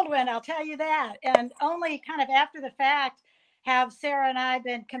a whirlwind, I'll tell you that. And only kind of after the fact have Sarah and I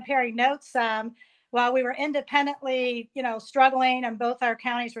been comparing notes while we were independently, struggling, and both our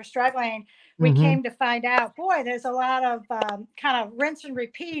counties were struggling. We came to find out, boy, there's a lot of kind of rinse and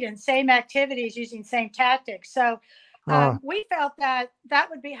repeat and same activities using same tactics. So we felt that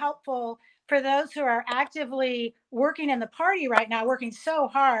would be helpful for those who are actively working in the party right now, working so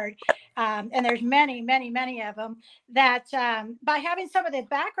hard, and there's many, many, many of them, that by having some of the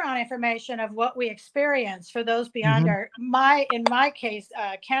background information of what we experience for those beyond in my case,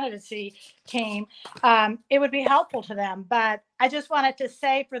 candidacy team, it would be helpful to them. But I just wanted to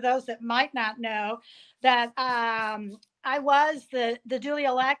say, for those that might not know, that I was the duly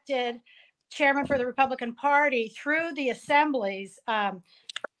elected chairman for the Republican Party through the Assembly's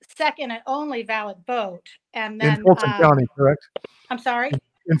second and only valid vote. And then in Fulton County, correct? I'm sorry?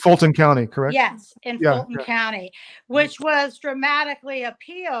 In Fulton County, correct? Yes, in Fulton County, which was dramatically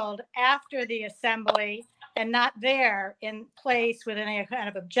appealed after the Assembly, and not there in place with any kind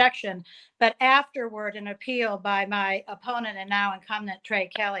of objection, but afterward an appeal by my opponent and now incumbent Trey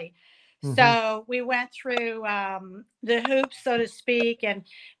Kelly. So we went through the hoops, so to speak, and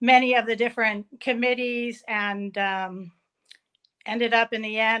many of the different committees and ended up in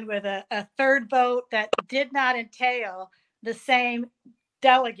the end with a third vote that did not entail the same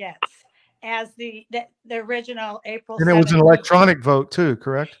delegates as the original April 17th. And it was an electronic vote too,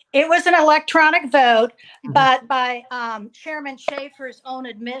 correct? It was an electronic vote, Mhm. but by Chairman Schaefer's own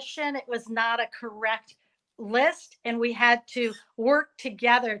admission, it was not a correct list, and we had to work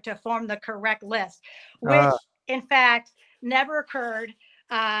together to form the correct list, which in fact never occurred.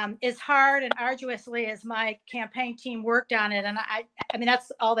 As hard and arduously as my campaign team worked on it, and I mean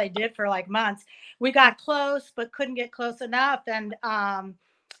that's all they did for like months. We got close, but couldn't get close enough, and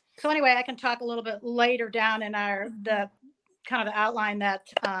so anyway, I can talk a little bit later down in the kind of the outline that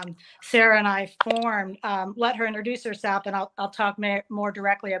Sarah and I formed. Let her introduce herself, and I'll talk more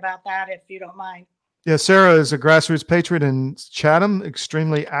directly about that if you don't mind. Yeah, Sarah is a grassroots patriot in Chatham,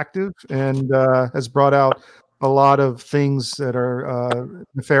 extremely active, and has brought out a lot of things that are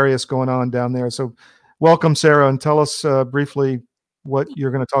nefarious going on down there. So welcome, Sarah, and tell us briefly what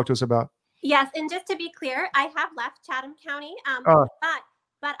you're going to talk to us about. Yes, and just to be clear, I have left Chatham County,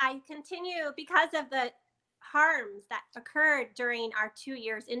 but I continue because of the harms that occurred during our 2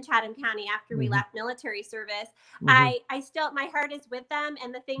 years in Chatham County after we left military service. I still, my heart is with them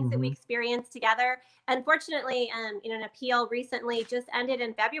and the things that we experienced together. Unfortunately, in an appeal recently just ended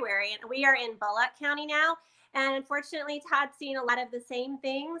in February, and we are in Bullock County now. And unfortunately, Todd's seen a lot of the same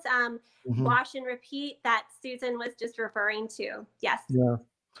things, wash and repeat that Susan was just referring to. Yes. Yeah.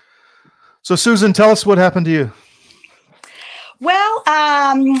 So Susan, tell us what happened to you. Well,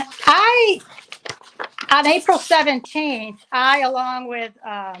 on April 17th, I, along with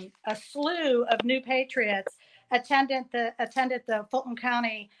a slew of new patriots, attended the Fulton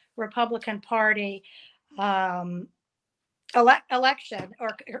County Republican Party election or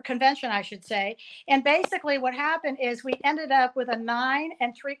convention, I should say. And basically what happened is we ended up with a 9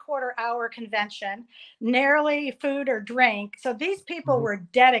 3/4 hour convention, narrowly food or drink. So these people were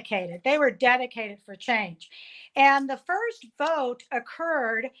dedicated. They were dedicated for change. And the first vote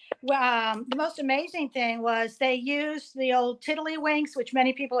occurred. The most amazing thing was they used the old tiddlywinks, which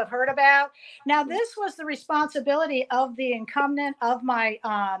many people have heard about. Now, this was the responsibility of the incumbent of my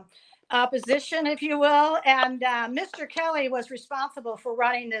opposition, if you will. And Mr. Kelly was responsible for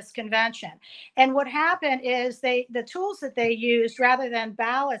running this convention. And what happened is the tools that they used, rather than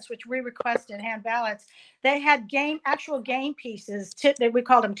ballots, which we requested hand ballots, they had actual game pieces, we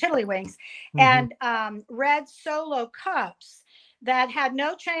called them tiddlywinks, and red solo cups that had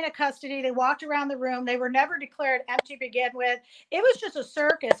no chain of custody. They walked around the room. They were never declared empty to begin with. It was just a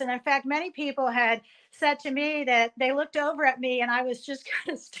circus. And in fact, many people had said to me that they looked over at me and I was just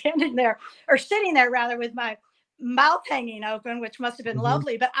kind of sitting there rather, with my mouth hanging open, which must have been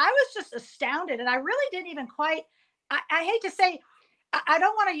lovely. But I was just astounded. And I really didn't even quite, I hate to say, I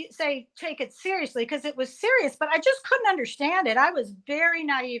don't want to say take it seriously, because it was serious, but I just couldn't understand it. I was very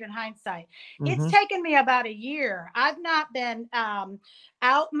naive in hindsight. It's taken me about a year. I've not been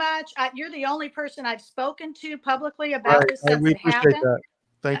out much. You're the only person I've spoken to publicly about this since it happened. That.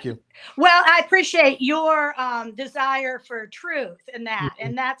 Thank you. Well, I appreciate your desire for truth in that.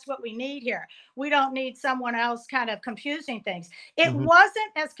 And that's what we need here. We don't need someone else kind of confusing things. It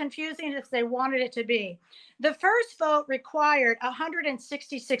wasn't as confusing as they wanted it to be. The first vote required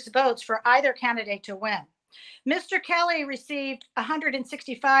 166 votes for either candidate to win. Mr. Kelly received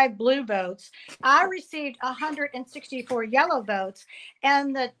 165 blue votes. I received 164 yellow votes.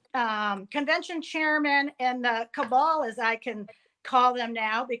 And the convention chairman and the cabal, as I can call them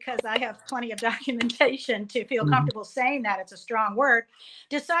now, because I have plenty of documentation to feel comfortable saying that, it's a strong word,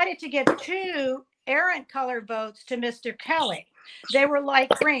 decided to give 2 errant color votes to Mr. Kelly. They were light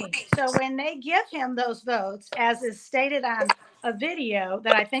green. So when they give him those votes, as is stated on a video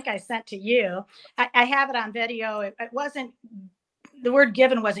that I think I sent to you, I have it on video. It wasn't, the word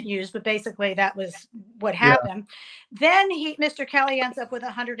given wasn't used, but basically that was what happened. Then Mr. Kelly ends up with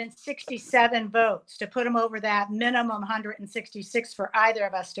 167 votes to put him over that minimum 166 for either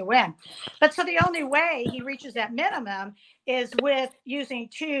of us to win. But so the only way he reaches that minimum is with using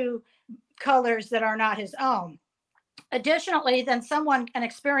 2 colors that are not his own. Additionally, then an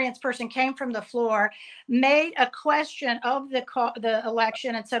experienced person came from the floor, made a question of the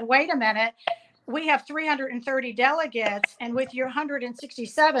election and said, wait a minute, we have 330 delegates, and with your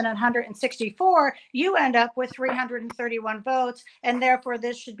 167 and 164, you end up with 331 votes, and therefore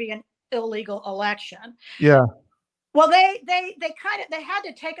this should be an illegal election. Yeah. Well, they had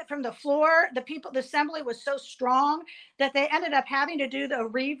to take it from the floor. The assembly was so strong that they ended up having to do the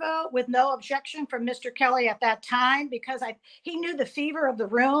revote with no objection from Mr. Kelly at that time, because he knew the fever of the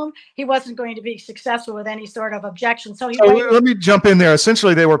room. He wasn't going to be successful with any sort of objection. So let me jump in there.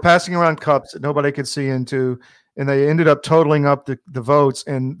 Essentially, they were passing around cups that nobody could see into, and they ended up totaling up the votes,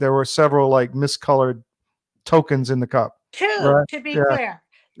 and there were several like miscolored tokens in the cup. Two, right? to be clear.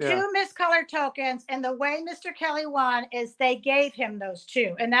 Yeah. 2 miscolored tokens, and the way Mr. Kelly won is they gave him those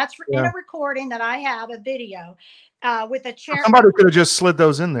 2, and that's in a recording that I have, a video with a chair. Somebody could have just slid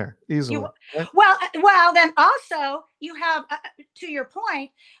those in there easily. Right? Well, then also you have, to your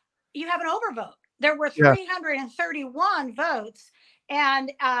point, you have an overvote. There were 331 votes,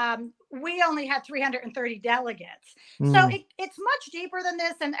 and we only had 330 delegates. So it's much deeper than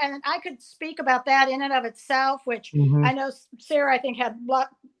this, and I could speak about that in and of itself, which I know Sarah, I think, had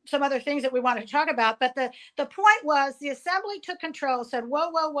some other things that we wanted to talk about. But the point was the assembly took control, said,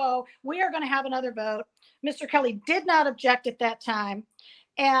 whoa, we are going to have another vote. Mr. Kelly did not object at that time.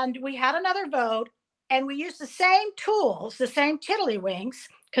 And we had another vote, and we used the same tools, the same tiddlywinks,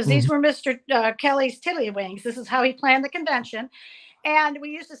 because these were Mr. Kelly's tiddlywinks. This is how he planned the convention. And we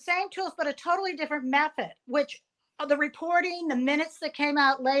used the same tools, but a totally different method, which the reporting, the minutes that came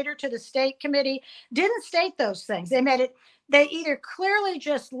out later to the state committee didn't state those things. They either clearly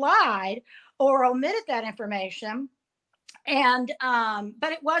just lied or omitted that information. And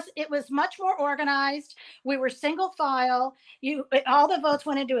but it was much more organized. We were single file. All the votes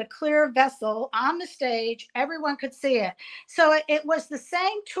went into a clear vessel on the stage. Everyone could see it. So it was the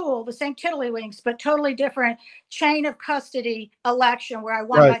same tool, the same tiddlywinks, but totally different chain of custody election where I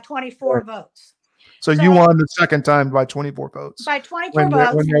won by 24 votes. So you won the second time by 24 votes. By 24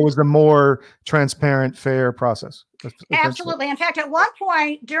 votes. When there was a more transparent, fair process. Absolutely. In fact, at one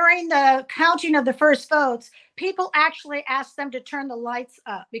point during the counting of the first votes, people actually asked them to turn the lights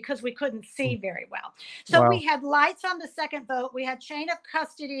up because we couldn't see very well. So we had lights on the second vote. We had chain of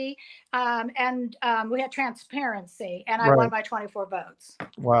custody, and we had transparency. And I won by 24 votes.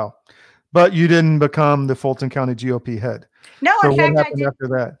 Wow. But you didn't become the Fulton County GOP head. No, so in fact, what happened I did. After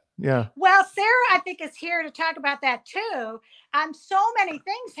that? Yeah. Well, Sarah, I think, is here to talk about that too. So many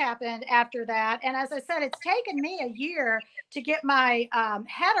things happened after that. And as I said, it's taken me a year to get my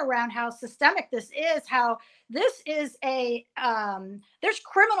head around how systemic this is, how this is there's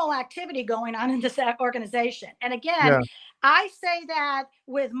criminal activity going on in this organization. And again, I say that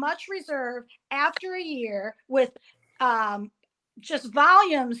with much reserve after a year with just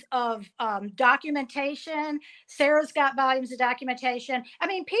volumes of documentation. Sarah's got volumes of documentation. I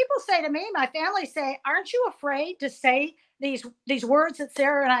mean, people say to me, my family say, aren't you afraid to say these words that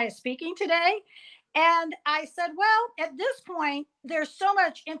Sarah and I are speaking today? And I said, well, at this point, there's so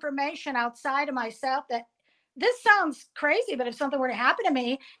much information outside of myself that this sounds crazy, but if something were to happen to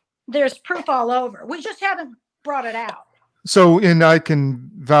me, there's proof all over. We just haven't brought it out. So, and I can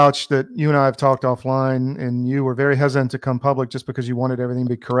vouch that you and I have talked offline, and you were very hesitant to come public just because you wanted everything to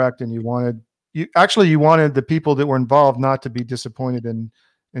be correct, and you wanted the people that were involved not to be disappointed and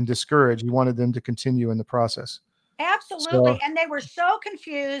discouraged. You wanted them to continue in the process. Absolutely. And they were so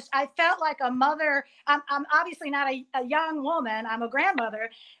confused. I felt like a mother. I'm obviously not a young woman. I'm a grandmother,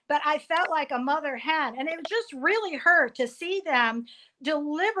 but I felt like a mother hen. And it just really hurt to see them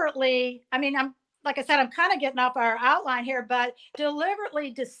deliberately. I mean, like I said, I'm kind of getting off our outline here, but deliberately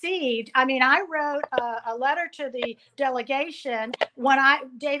deceived. I mean, I wrote a letter to the delegation when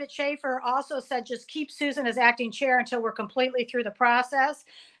David Schaefer also said, just keep Susan as acting chair until we're completely through the process.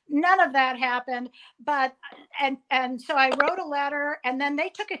 None of that happened, but and so I wrote a letter, and then they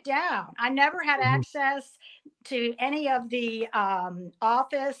took it down. I never had access to any of the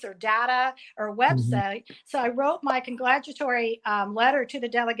office or data or website. So I wrote my congratulatory letter to the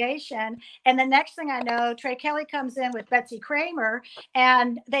delegation, and the next thing I know, Trey Kelly comes in with Betsy Kramer,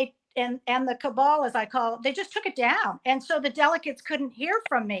 and they and the cabal, as I call it, they just took it down, and so the delegates couldn't hear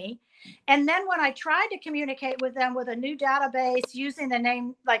from me. And then when I tried to communicate with them with a new database using the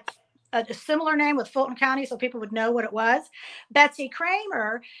name, like a similar name with Fulton County, so people would know what it was, Betsy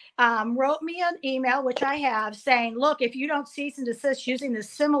Kramer wrote me an email, which I have, saying, look, if you don't cease and desist using this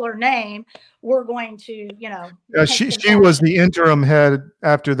similar name, we're going to, she was the interim head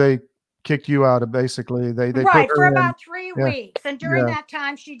after they kicked you out of, basically. They right, put her for in. about 3 weeks. And during that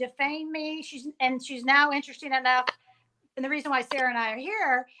time, she defamed me. She's now interesting enough. And the reason why Sarah and I are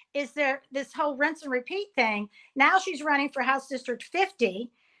here is this whole rinse and repeat thing. Now she's running for House District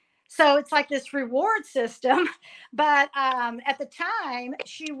 50. So it's like this reward system. But at the time,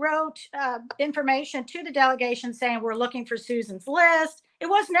 she wrote information to the delegation saying, we're looking for Susan's list. It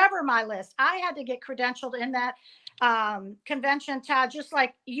was never my list. I had to get credentialed in that convention, Todd, just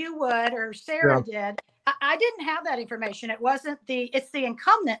like you would or Sarah did. I didn't have that information. It's the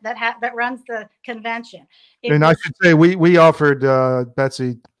incumbent that runs the convention. I should say we offered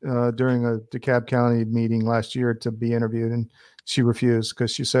Betsy during a DeKalb County meeting last year to be interviewed, and she refused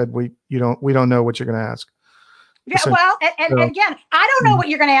because she said we don't know what you're going to ask. Yeah, well, and again, I don't know what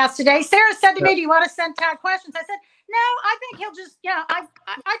you're going to ask today. Sarah said to me, "Do you want to send Todd questions?" I said, "No, I think he'll just,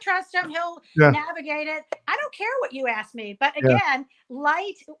 I trust him. He'll navigate it. I don't care what you ask me." But again,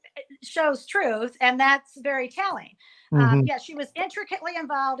 light shows truth, and that's very telling. She was intricately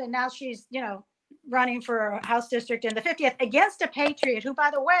involved, and now she's, running for a House district in the 50th against a patriot who, by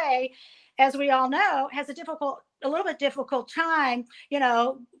the way, as we all know, has a little bit difficult time,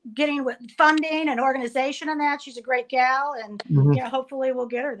 getting with funding and organization and that. She's a great gal, and hopefully we'll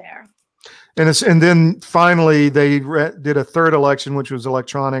get her there. And then finally they did a third election, which was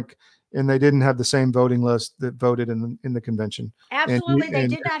electronic, and they didn't have the same voting list that voted in the convention. Absolutely, they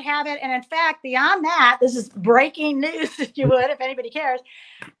did not have it. And in fact, beyond that, this is breaking news, if you would, if anybody cares.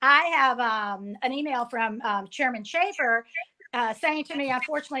 I have an email from Chairman Schaefer saying to me,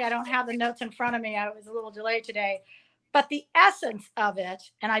 unfortunately, I don't have the notes in front of me. I was a little delayed today. But the essence of it,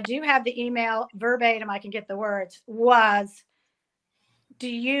 and I do have the email verbatim, I can get the words, was, do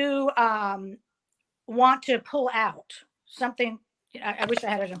you want to pull out something? I wish I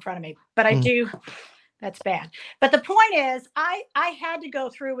had it in front of me, but I do. That's bad. But the point is, I had to go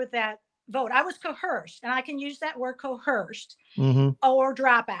through with that vote. I was coerced, and I can use that word coerced or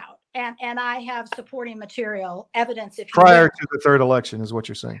drop out. And I have supporting material evidence. If prior to the third election is what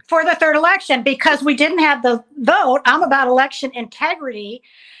you're saying. For the third election, because we didn't have the vote. I'm about election integrity,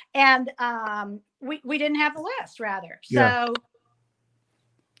 and we didn't have the list, rather.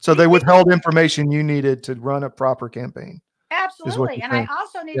 So they withheld information you needed to run a proper campaign. Absolutely. And I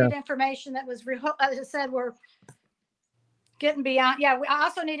also needed information that was, as I said, we're getting beyond. Yeah, we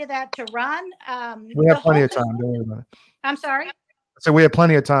also needed that to run. We have plenty of time. Don't worry about it. I'm sorry? So we have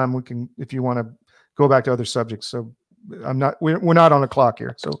plenty of time. We can, if you want to go back to other subjects. So we're not on a clock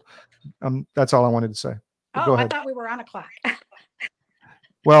here. So that's all I wanted to say. But go ahead. I thought we were on a clock.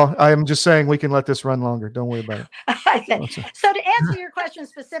 Well, I am just saying we can let this run longer. Don't worry about it. So to answer your question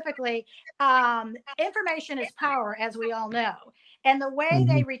specifically, information is power, as we all know. And the way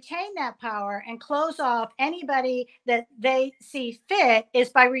they retain that power and close off anybody that they see fit is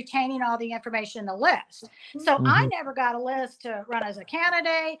by retaining all the information in the list. So I never got a list to run as a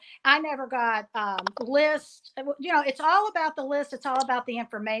candidate. I never got a list. It's all about the list. It's all about the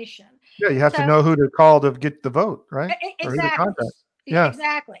information. Yeah, you have to know who to call to get the vote, right? Exactly. Yeah,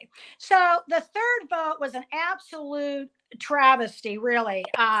 exactly. So the third vote was an absolute travesty, really.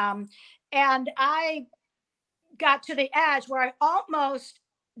 And I got to the edge where I almost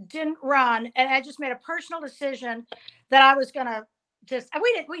didn't run, and I just made a personal decision that I was going to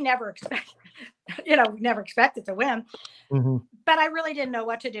we never expected to win, but I really didn't know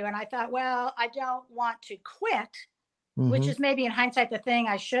what to do. And I thought, well, I don't want to quit, which is maybe in hindsight the thing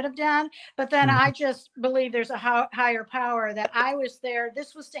I should have done. But then I just believe there's a higher power, that I was there.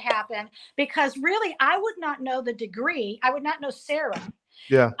 This was to happen, because really I would not know the degree. I would not know Sarah.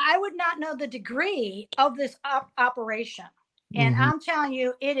 Yeah. I would not know the degree of this operation. And I'm telling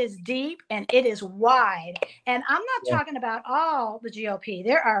you, it is deep and it is wide. And I'm not talking about all the GOP.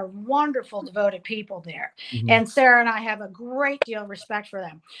 There are wonderful, devoted people there. And Sarah and I have a great deal of respect for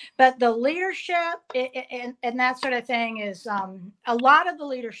them. But the leadership and that sort of thing is, a lot of the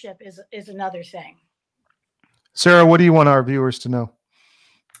leadership is another thing. Sarah, what do you want our viewers to know?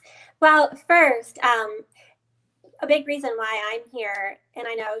 Well, first, a big reason why I'm here, and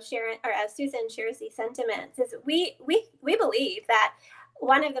I know Susan shares these sentiments, is we believe that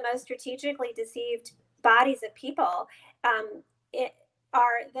one of the most strategically deceived bodies of people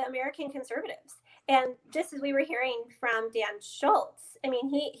are the American conservatives. And just as we were hearing from Dan Schultz, I mean,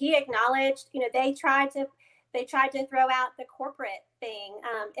 he acknowledged, they tried to throw out the corporate thing,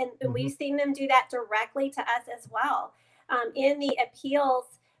 and we've seen them do that directly to us as well. In the appeals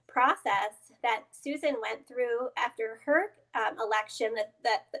process that Susan went through after her election,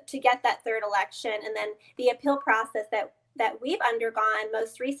 that to get that third election, and then the appeal process that we've undergone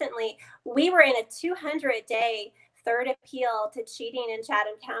most recently, we were in a 200-day third appeal to cheating in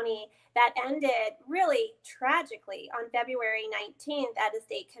Chatham County that ended really tragically on February 19th at a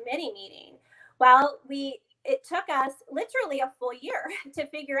state committee meeting. Well, it took us literally a full year to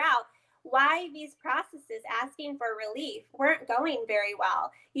figure out why these processes asking for relief weren't going very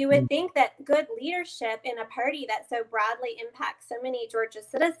well. You would think that good leadership in a party that so broadly impacts so many Georgia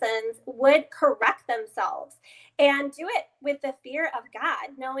citizens would correct themselves and do it with the fear of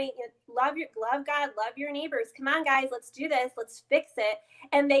God, knowing love God, love your neighbors. Come on, guys, let's do this. Let's fix it.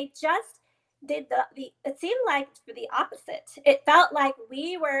 And they just did it seemed like the opposite. It felt like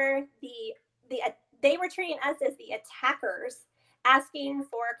we were they were treating us as the attackers, asking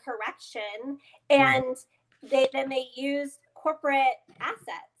for correction, and they used corporate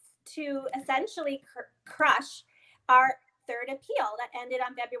assets to essentially crush our third appeal that ended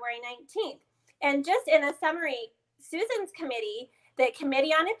on February 19th. And just in a summary, Susan's committee, the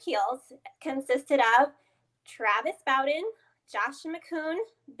Committee on Appeals, consisted of Travis Bowden, Josh McCoon,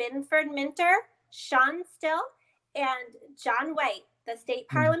 Binford Minter, Sean Still, and John White, the state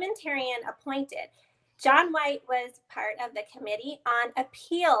parliamentarian appointed. John White was part of the Committee on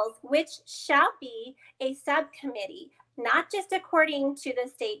Appeals, which shall be a subcommittee, not just according to the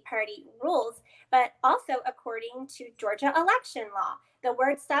state party rules, but also according to Georgia election law. The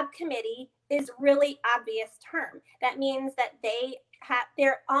word subcommittee is really obvious term. That means that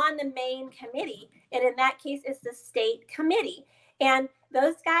they're on the main committee. And in that case, it's the state committee. And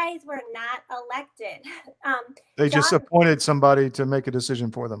those guys were not elected. They just appointed somebody to make a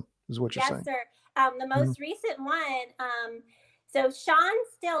decision for them, is what you're saying. Yes, sir. The most recent one, so Sean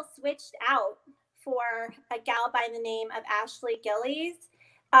Still switched out for a gal by the name of Ashley Gillies,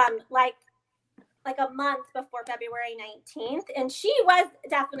 like a month before February 19th. And she was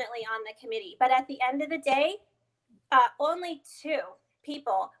definitely on the committee. But at the end of the day, only two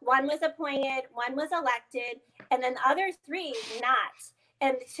people, one was appointed, one was elected, and then the other three not.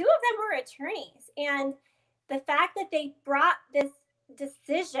 And two of them were attorneys. And the fact that they brought this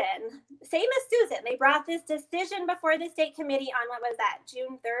decision, same as Susan, they brought this decision before the state committee on, what was that,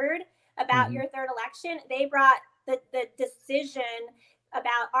 June 3rd, about your third election. They brought the decision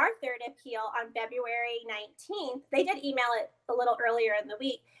about our third appeal on February 19th. They did email it a little earlier in the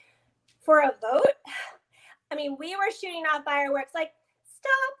week for a vote. I mean, we were shooting off fireworks like,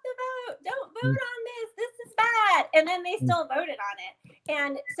 stop the vote, don't vote on this is bad. And then they still voted on it.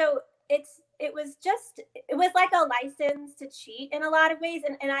 And so it was like a license to cheat in a lot of ways.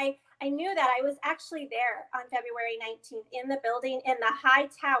 And I knew that. I was actually there on February 19th in the building in the high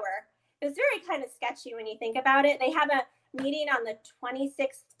tower. It was very kind of sketchy when you think about it. They have a meeting on the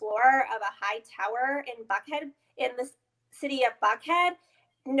 26th floor of a high tower in Buckhead, in the city of Buckhead.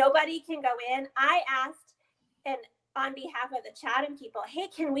 Nobody can go in. I asked, and on behalf of the Chatham people, hey,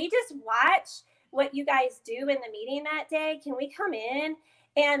 can we just watch what you guys do in the meeting that day? Can we come in?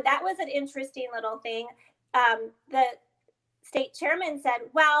 And that was an interesting little thing. The state chairman said,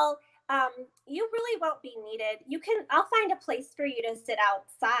 well, you really won't be needed. I'll find a place for you to sit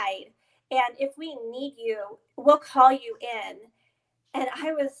outside. And if we need you, we'll call you in. And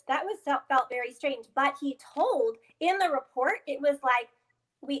felt very strange. But he told in the report, it was like,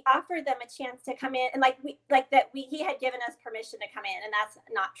 we offered them a chance to come in, and he had given us permission to come in, and that's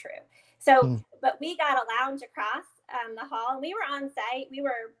not true. So, but we got a lounge across the hall, and we were on site. We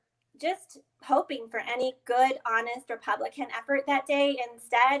were just hoping for any good, honest Republican effort that day.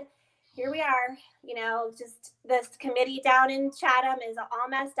 Instead, here we are, just this committee down in Chatham is all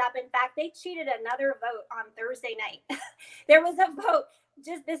messed up. In fact, they cheated another vote on Thursday night. There was a vote,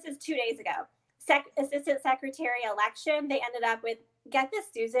 this is 2 days ago, assistant secretary election. They ended up with, get this,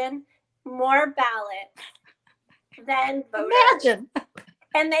 Susan, more ballots than voters. Imagine.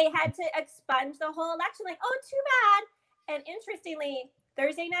 And they had to expunge the whole election, like, oh, too bad. And interestingly,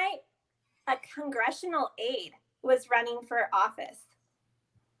 Thursday night, a congressional aide was running for office.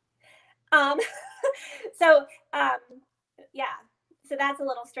 So that's a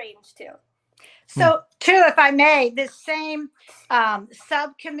little strange too. So too, if I may, this same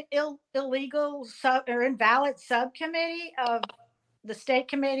illegal or invalid subcommittee of the state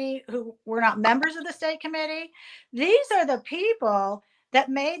committee who were not members of the state committee, these are the people that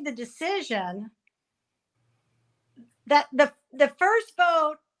made the decision that the first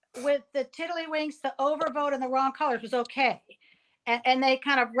vote with the tiddlywinks, the overvote, and the wrong colors was okay. And they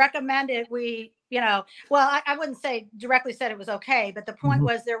kind of recommended I wouldn't say directly said it was okay, but the point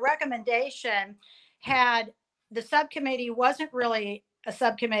was their recommendation had, the subcommittee wasn't really a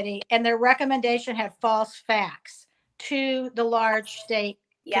subcommittee, and their recommendation had false facts to the large state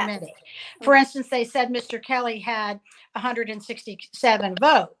committee. For instance, they said Mr. Kelly had 167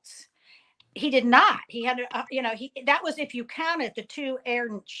 votes. He did not. He had, that was if you counted the two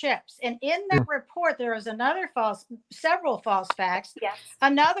errant ships. And in that report, there was several false facts. Yes.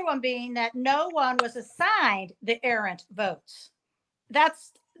 Another one being that no one was assigned the errant votes.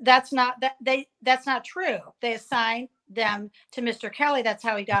 That's not true. They assigned them to Mr. Kelly. That's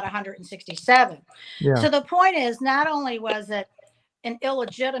how he got 167. Yeah. So the point is, not only was it an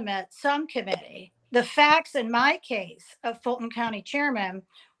illegitimate subcommittee, the facts in my case of Fulton County chairman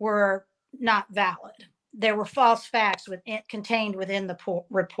were not valid. There were false facts contained within the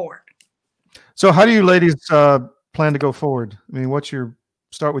report. So how do you ladies plan to go forward? I mean,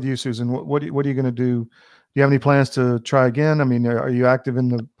 start with you, Susan. What are you going to do you have any plans to try again? I mean, are you active in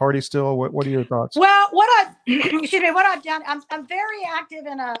the party still? What are your thoughts? Well, what I've done, I'm very active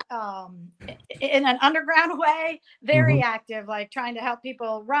in an underground way, very active, like trying to help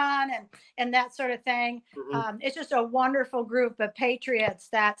people run and that sort of thing. It's just a wonderful group of patriots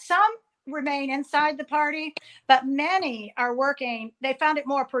that some remain inside the party, but many are working. They found it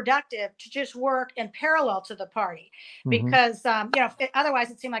more productive to just work in parallel to the party because,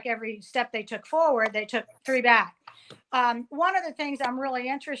 otherwise it seemed like every step they took forward, they took 3 back. One of the things I'm really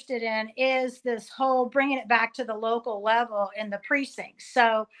interested in is this whole bringing it back to the local level in the precincts.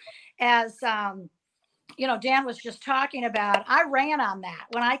 So as, Dan was just talking about, I ran on that.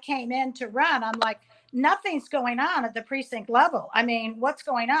 When I came in to run, I'm like, nothing's going on at the precinct level. I mean, what's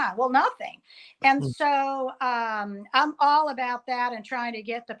going on? Well, nothing. And so I'm all about that and trying to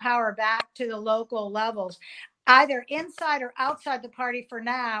get the power back to the local levels, either inside or outside the party for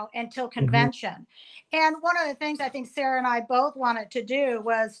now until convention. And one of the things I think Sarah and I both wanted to do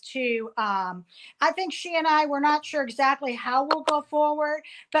was to, I think she and I were not sure exactly how we'll go forward,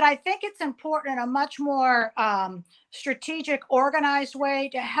 but I think it's important in a much more strategic, organized way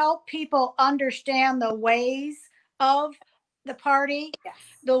to help people understand the ways of the party.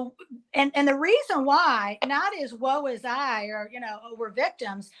 And the reason why, not is woe is I or, we're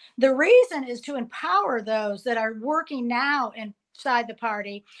victims. The reason is to empower those that are working now inside the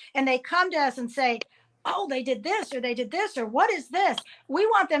party. And they come to us and say, oh, they did this or what is this? We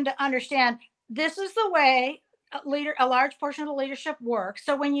want them to understand this is the way a large portion of the leadership works.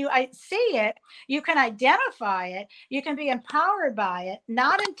 So when I see it, you can identify it, you can be empowered by it,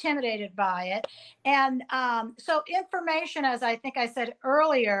 not intimidated by it. And so information, as I think I said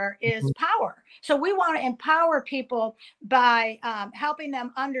earlier, is power. So we want to empower people by helping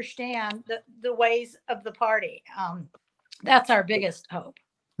them understand the ways of the party. That's our biggest hope.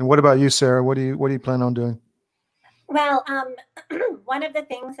 And what about you, Sarah? What do you plan on doing? Well, one of the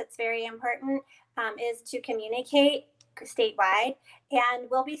things that's very important is to communicate statewide, and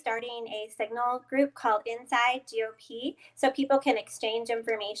we'll be starting a signal group called Inside GOP so people can exchange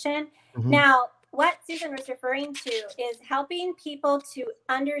information. Now, what Susan was referring to is helping people to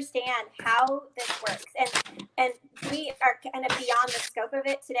understand how this works. And we are kind of beyond the scope of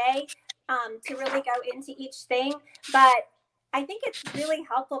it today to really go into each thing, but I think it's really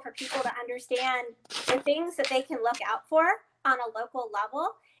helpful for people to understand the things that they can look out for on a local level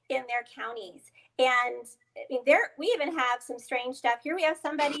in their counties. And I mean, we even have some strange stuff here. We have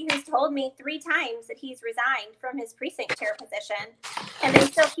somebody who's told me 3 times that he's resigned from his precinct chair position, and they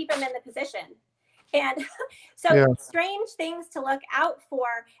still keep him in the position. And so strange things to look out for,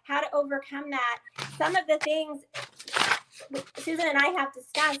 how to overcome that. Some of the things Susan and I have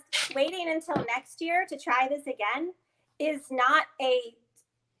discussed, waiting until next year to try this again is not a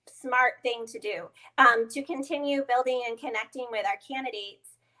smart thing to do. To continue building and connecting with our candidates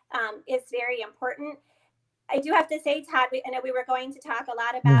is very important. I do have to say, Todd, I know we were going to talk a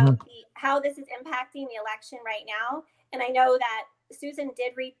lot about how this is impacting the election right now. And I know that Susan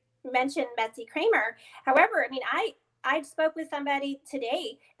did mention Betsy Kramer. However, I mean, I spoke with somebody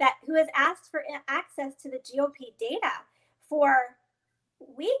today who has asked for access to the GOP data for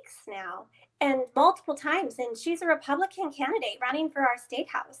weeks now and multiple times. And she's a Republican candidate running for our state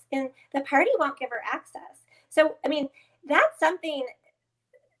house, and the party won't give her access. So, I mean, that's something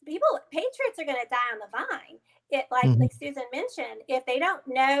patriots are going to die on the vine. Like Susan mentioned, if they don't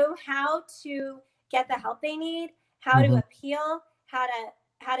know how to get the help they need, how to appeal, how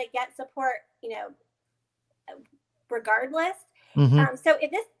to get support, regardless. So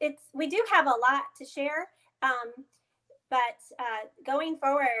we do have a lot to share. But going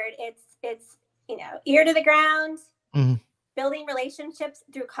forward, it's ear to the ground, building relationships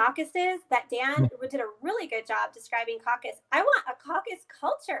through caucuses. That Dan did a really good job describing caucus. I want a caucus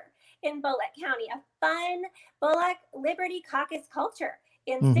culture in Bullock County, a fun Bullock Liberty caucus culture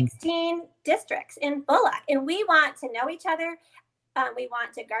in 16 districts in Bullock. And we want to know each other. We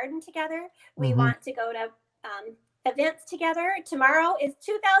want to garden together. We want to go to events together. Tomorrow is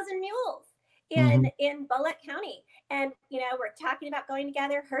 2,000 Mules in Bullock County. And, we're talking about going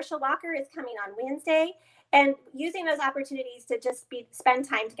together. Herschel Walker is coming on Wednesday, and using those opportunities to just spend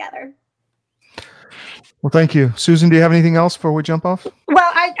time together. Well, thank you. Susan, do you have anything else before we jump off?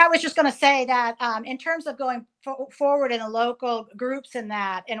 Well, I was just going to say that in terms of going forward in the local groups and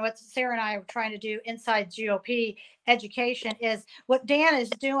that, and what Sarah and I are trying to do inside GOP education is what Dan is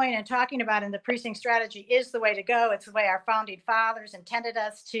doing and talking about in the precinct strategy is the way to go. It's the way our founding fathers intended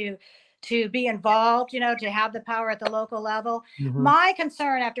us to be involved, to have the power at the local level. My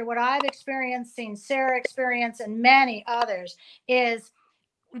concern after what I've experienced, seen Sarah experience, and many others is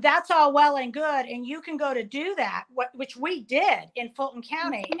that's all well and good. And you can go to do that, which we did in Fulton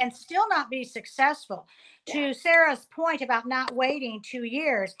County, and still not be successful. To Sarah's point about not waiting 2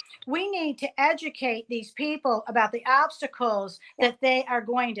 years, we need to educate these people about the obstacles that they are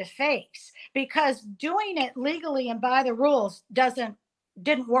going to face, because doing it legally and by the rules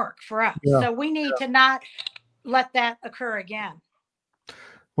didn't work for us. So we need to not let that occur again.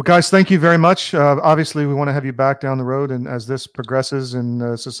 Well, guys, thank you very much. Obviously, we want to have you back down the road, and as this progresses, and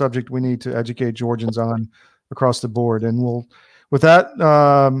it's a subject we need to educate Georgians on across the board. And with that,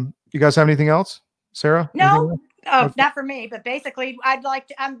 you guys have anything else, Sarah? No, not for me. But basically,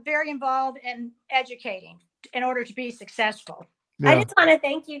 I'm very involved in educating in order to be successful. I just want to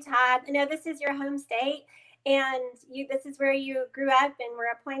thank you, Todd. I know this is your home state, and this is where you grew up and were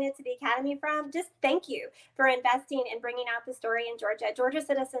appointed to the academy from. Just thank you for investing and bringing out the story in Georgia. Georgia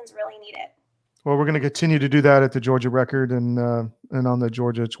citizens really need it. Well, we're going to continue to do that at the Georgia Record and on the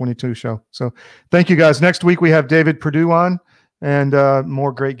Georgia 22 show. So thank you, guys. Next week, we have David Perdue on, and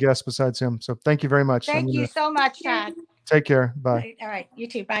more great guests besides him. So thank you very much. Thank you so much, Todd. Take care. Bye. All right. You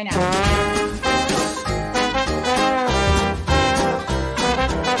too. Bye now.